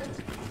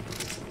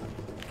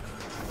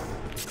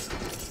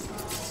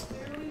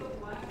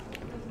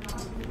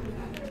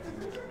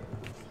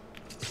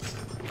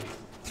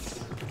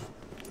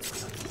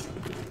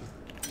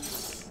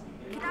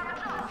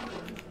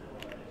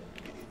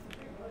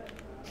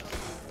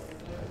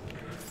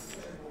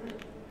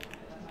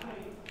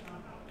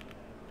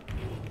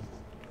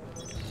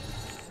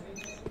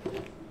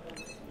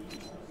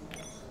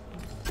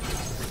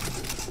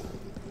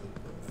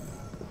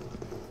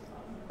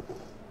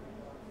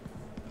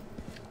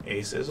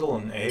 A Sizzle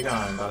and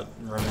Aegon about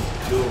running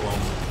 2 of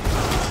them.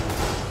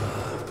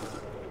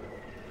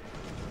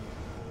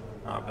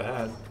 Not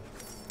bad.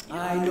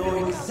 I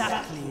know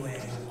exactly where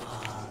you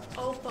are.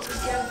 Oh, but we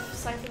give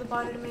Cypher the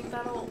body to make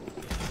that ult.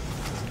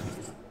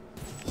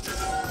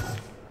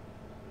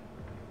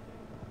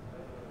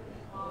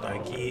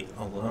 Daiki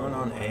alone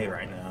on A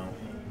right now.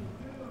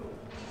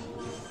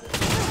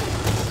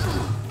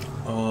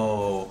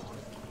 Oh,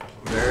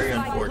 very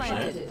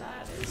unfortunate.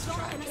 That is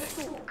tragic.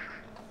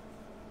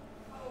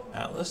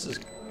 Atlas is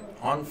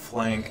on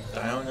flank.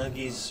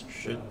 Dionuggies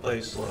should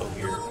play slow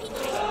here.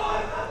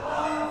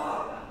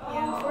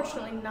 Yeah,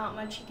 unfortunately not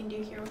much you can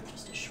do here with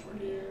just a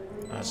shorty.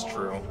 That's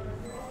true.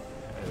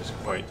 It is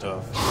quite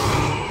tough.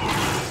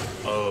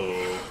 Oh,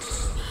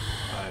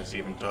 that's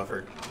even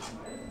tougher.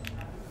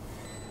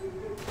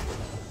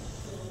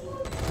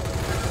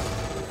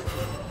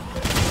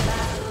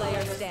 Last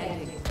player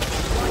standing.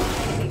 One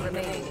enemy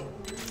remaining.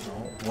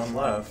 Oh, one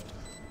left.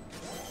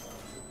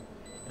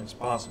 It's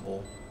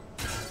possible.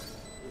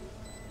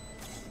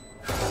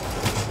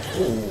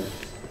 Ooh.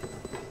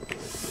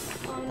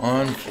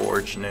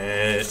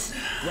 Unfortunate.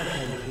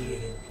 Weapon here.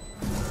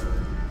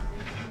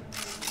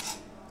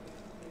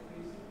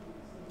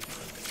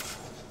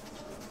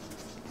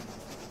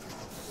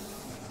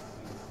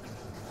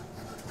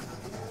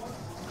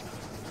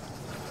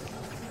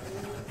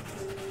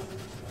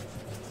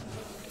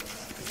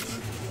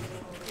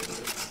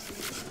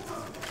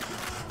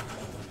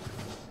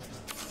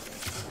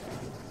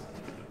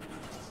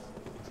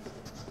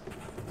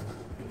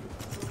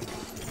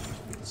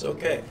 It's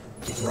okay.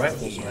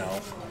 Rifles now.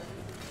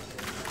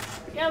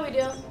 Yeah, we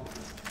do.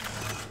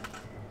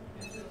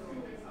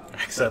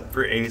 Except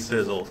for A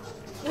Sizzle.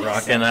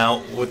 Rocking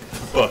out with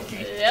Bucky.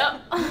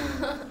 Yep.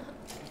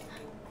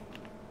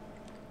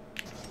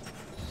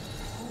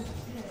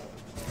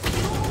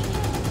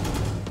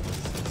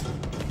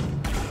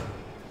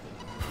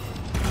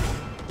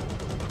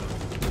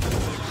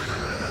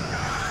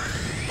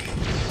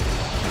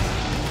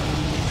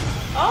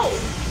 Oh!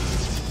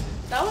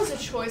 That was a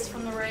choice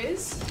from the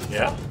Rays.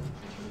 Yeah.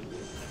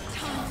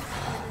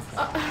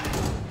 Not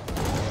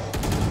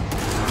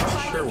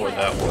sure what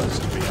that was,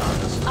 to be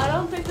honest. I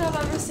don't think I've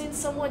ever seen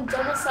someone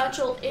double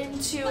satchel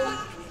into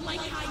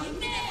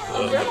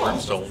The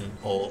Brimstone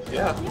ult.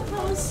 Yeah. Yeah,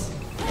 that was.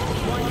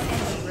 One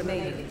enemy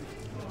remaining.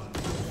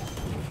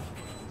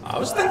 I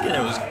was thinking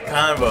it was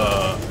kind of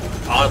a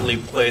oddly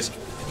placed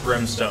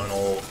Brimstone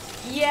ult.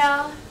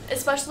 Yeah,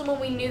 especially when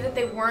we knew that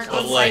they weren't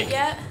But, on like, site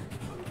yet.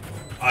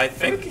 I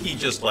think he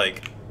just,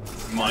 like,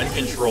 mind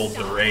controlled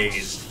the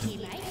Rays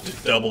to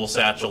double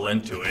satchel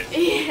into it.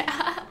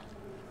 Yeah.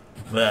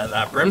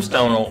 That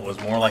Brimstone ult was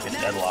more like a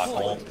deadlock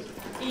ult.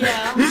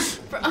 Yeah.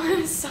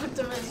 Sucked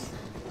him in.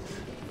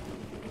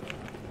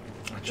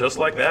 Just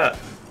like that.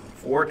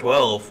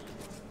 412.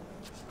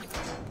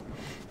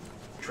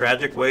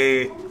 Tragic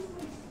way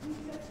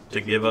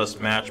to give us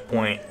match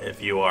point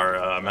if you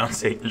are Mount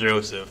St.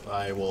 Joseph,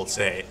 I will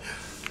say.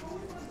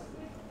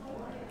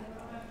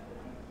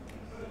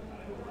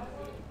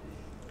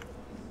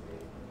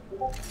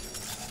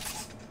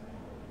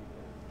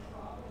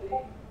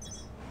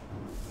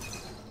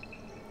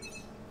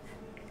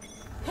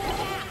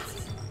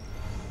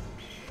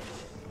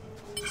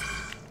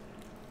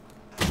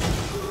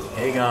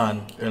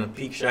 Aegon, during the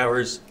peak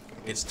showers,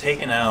 gets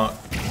taken out.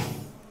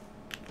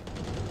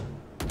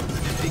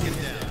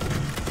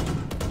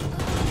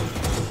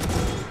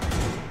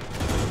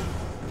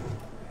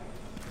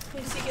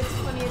 Lucy gets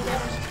plenty of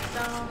damage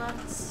down on that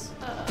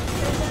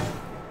there.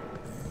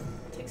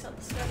 Takes out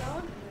the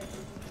Skydown.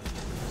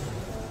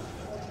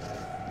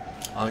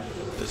 I like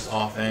this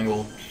off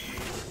angle.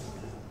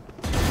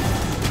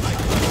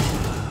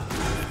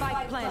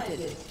 Spike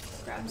planted.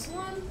 Grabs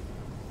one.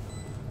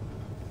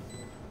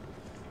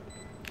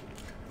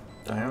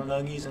 Dino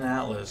Nuggies and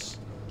Atlas.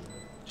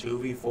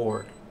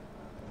 2v4.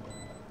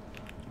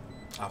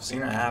 I've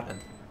seen it happen.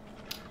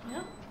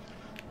 Yep.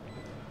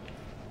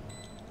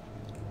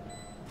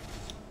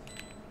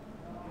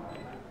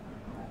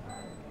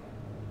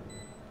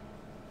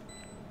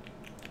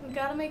 We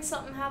gotta make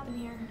something happen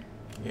here.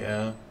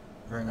 Yeah.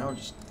 Right now, we're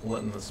just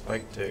letting the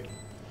spike tick.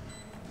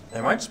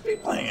 They might just be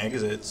playing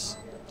exits.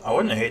 I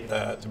wouldn't hate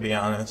that, to be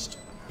honest.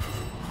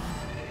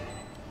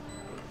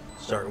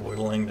 Start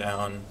whittling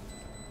down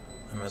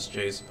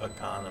MSJ's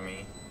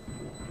economy.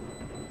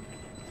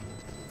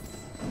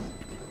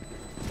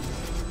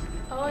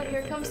 Oh, and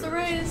here comes the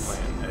raise.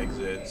 Playing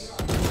exits.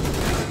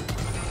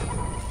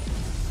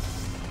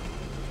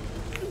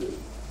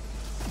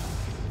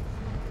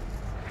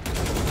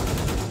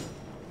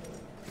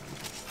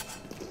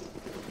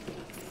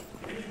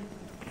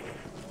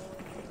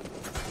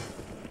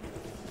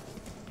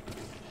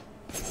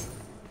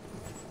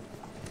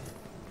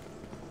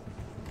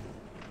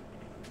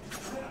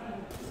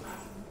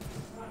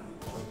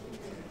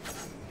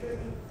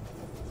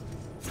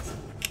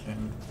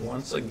 And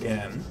once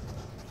again,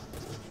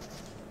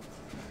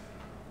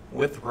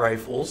 with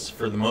rifles,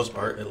 for the most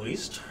part at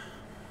least.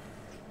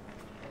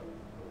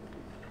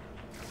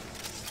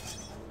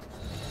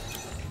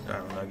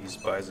 Nuggy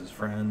spies his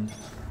friend.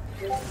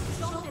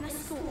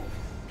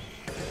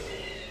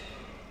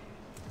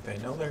 They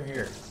know they're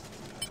here.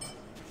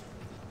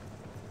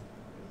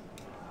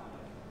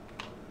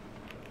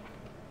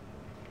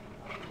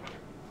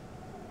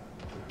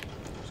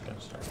 Just gonna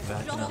start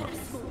backing up.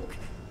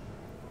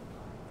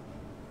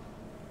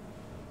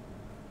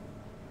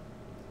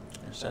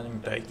 They're sending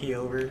Daiki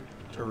over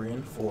to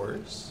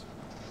reinforce.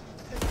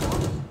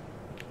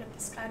 Get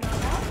this guy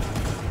knocked out.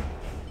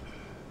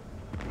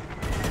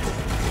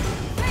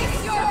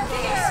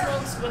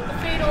 Smokes with the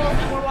fatal,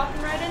 and we're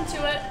walking right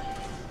into it.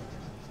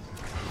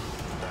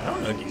 I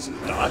don't know if he's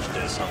dodged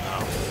it somehow.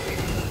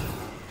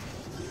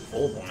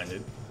 Full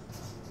blinded.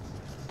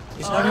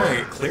 He's not gonna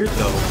get cleared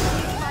though.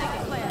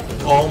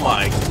 Oh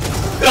my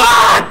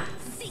god!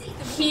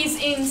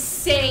 He's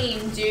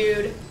insane,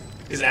 dude.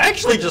 It's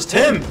actually just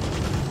him!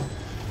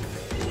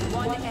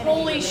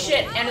 Holy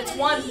shit, and it's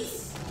one.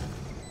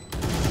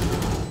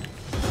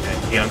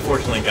 And he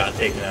unfortunately got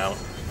taken out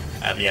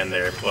at the end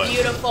there, but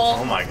Beautiful.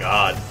 oh my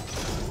god.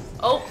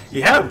 Oh.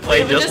 You haven't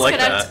played we have a just like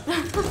that.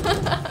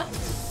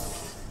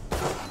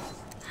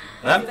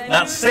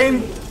 That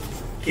same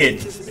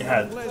kid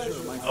had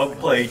a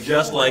play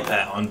just like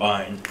that on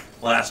Bind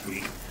last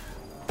week.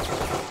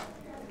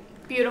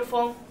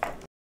 Beautiful.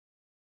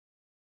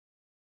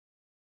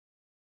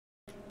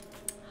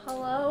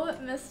 Hello,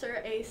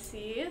 Mr.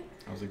 AC.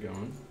 How's it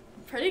going?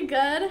 Pretty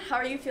good. How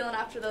are you feeling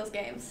after those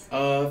games?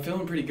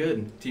 Feeling pretty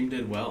good. Team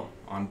did well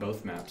on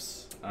both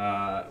maps.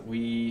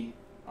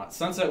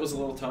 Sunset was a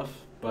little tough,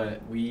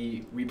 but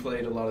we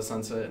played a lot of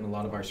Sunset in a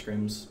lot of our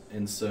scrims,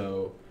 and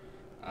so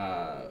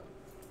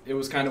it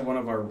was kind of one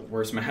of our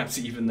worst maps,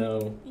 even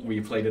though we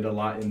played it a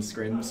lot in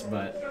scrims,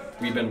 but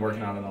we've been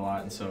working on it a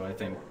lot, and so I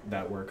think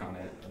that work on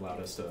it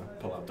allowed us to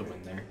pull out the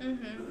win there.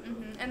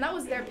 And that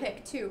was their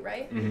pick too,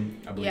 right?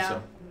 I believe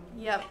so.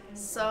 Yep.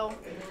 So,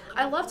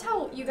 I loved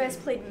how you guys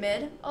played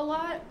mid a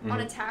lot. On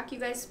attack, you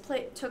guys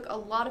took a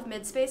lot of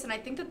mid space, and I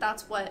think that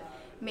that's what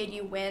made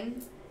you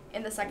win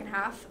in the second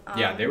half.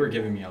 Yeah, they were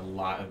giving me a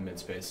lot of mid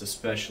space,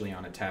 especially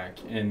on attack.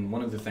 And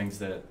one of the things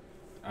that,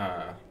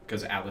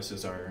 because Atlas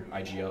is our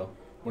IGL,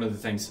 one of the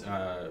things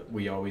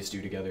we always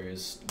do together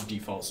is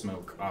default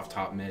smoke off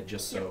top mid,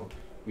 just so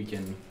we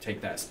can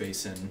take that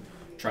space and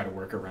try to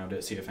work around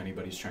it, see if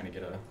anybody's trying to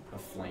get a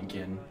flank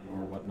in or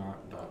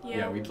whatnot. But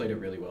yeah, we played it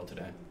really well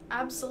today.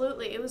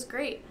 Absolutely, it was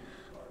great.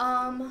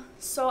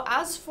 So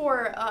as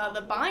for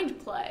the bind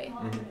play,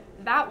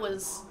 that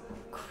was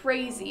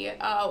crazy.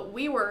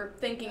 We were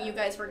thinking you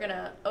guys were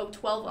gonna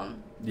 0-12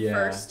 them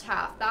first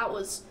half. That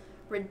was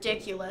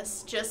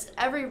ridiculous. Just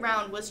every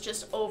round was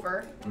just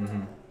over.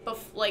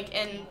 Like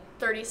in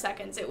 30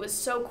 seconds. It was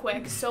so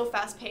quick, so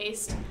fast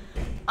paced.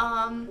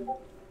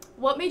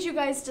 What made you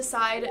guys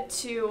decide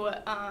to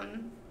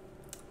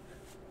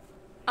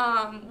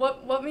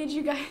what made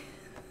you guys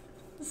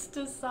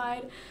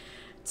decide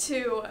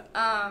to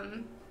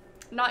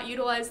not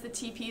utilize the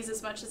TPs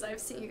as much as I've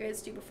seen you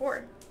guys do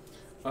before?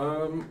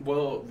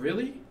 Well,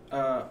 really,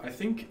 I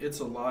think it's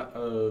a lot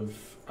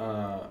of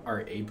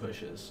our A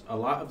pushes. A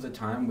lot of the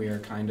time we are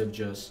kind of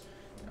just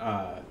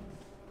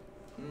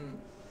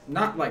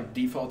not like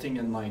defaulting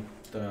in like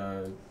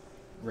the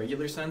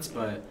regular sense,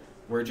 but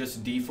we're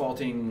just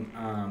defaulting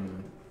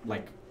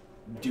like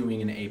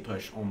doing an A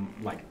push on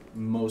like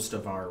most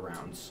of our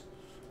rounds.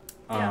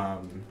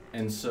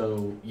 And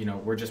so, you know,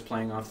 we're just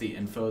playing off the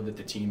info that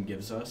the team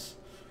gives us.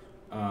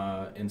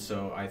 And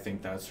so I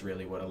think that's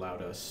really what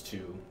allowed us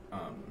to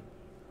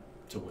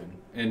win.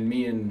 And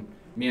me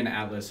and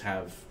Atlas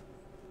have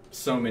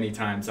so many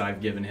times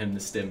I've given him the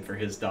stim for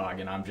his dog,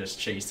 and I'm just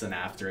chasing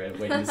after it,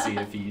 waiting to see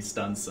if he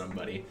stuns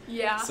somebody.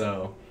 Yeah.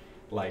 So,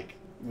 like,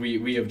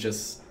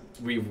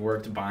 we've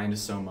worked bind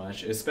so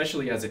much,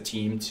 especially as a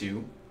team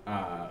too.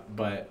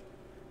 But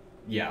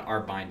yeah,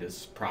 our bind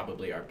is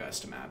probably our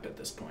best map at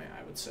this point,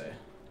 I would say.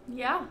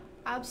 Yeah,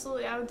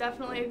 absolutely. I would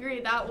definitely agree.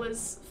 That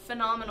was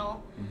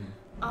phenomenal.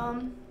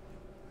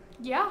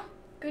 Yeah,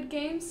 good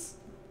games.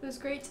 It was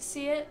great to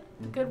see it.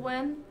 Good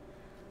win.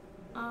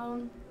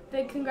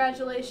 Big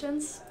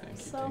congratulations.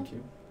 Thank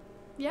you.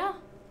 Yeah.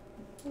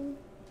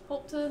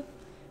 Hope to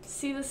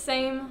see the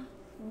same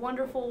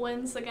wonderful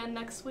wins again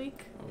next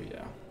week. Oh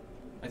yeah.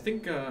 I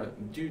think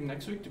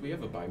next week, do we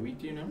have a bye week,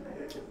 do you know?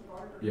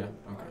 Yeah,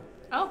 okay.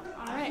 Oh,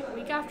 alright,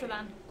 week after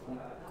then.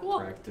 Cool.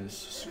 Practice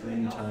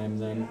screen time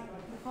then.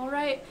 All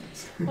right.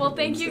 Well,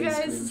 thank you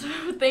guys.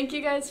 Thank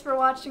you guys for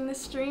watching this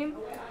stream.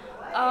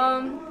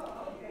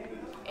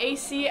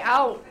 AC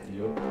out.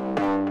 Yup.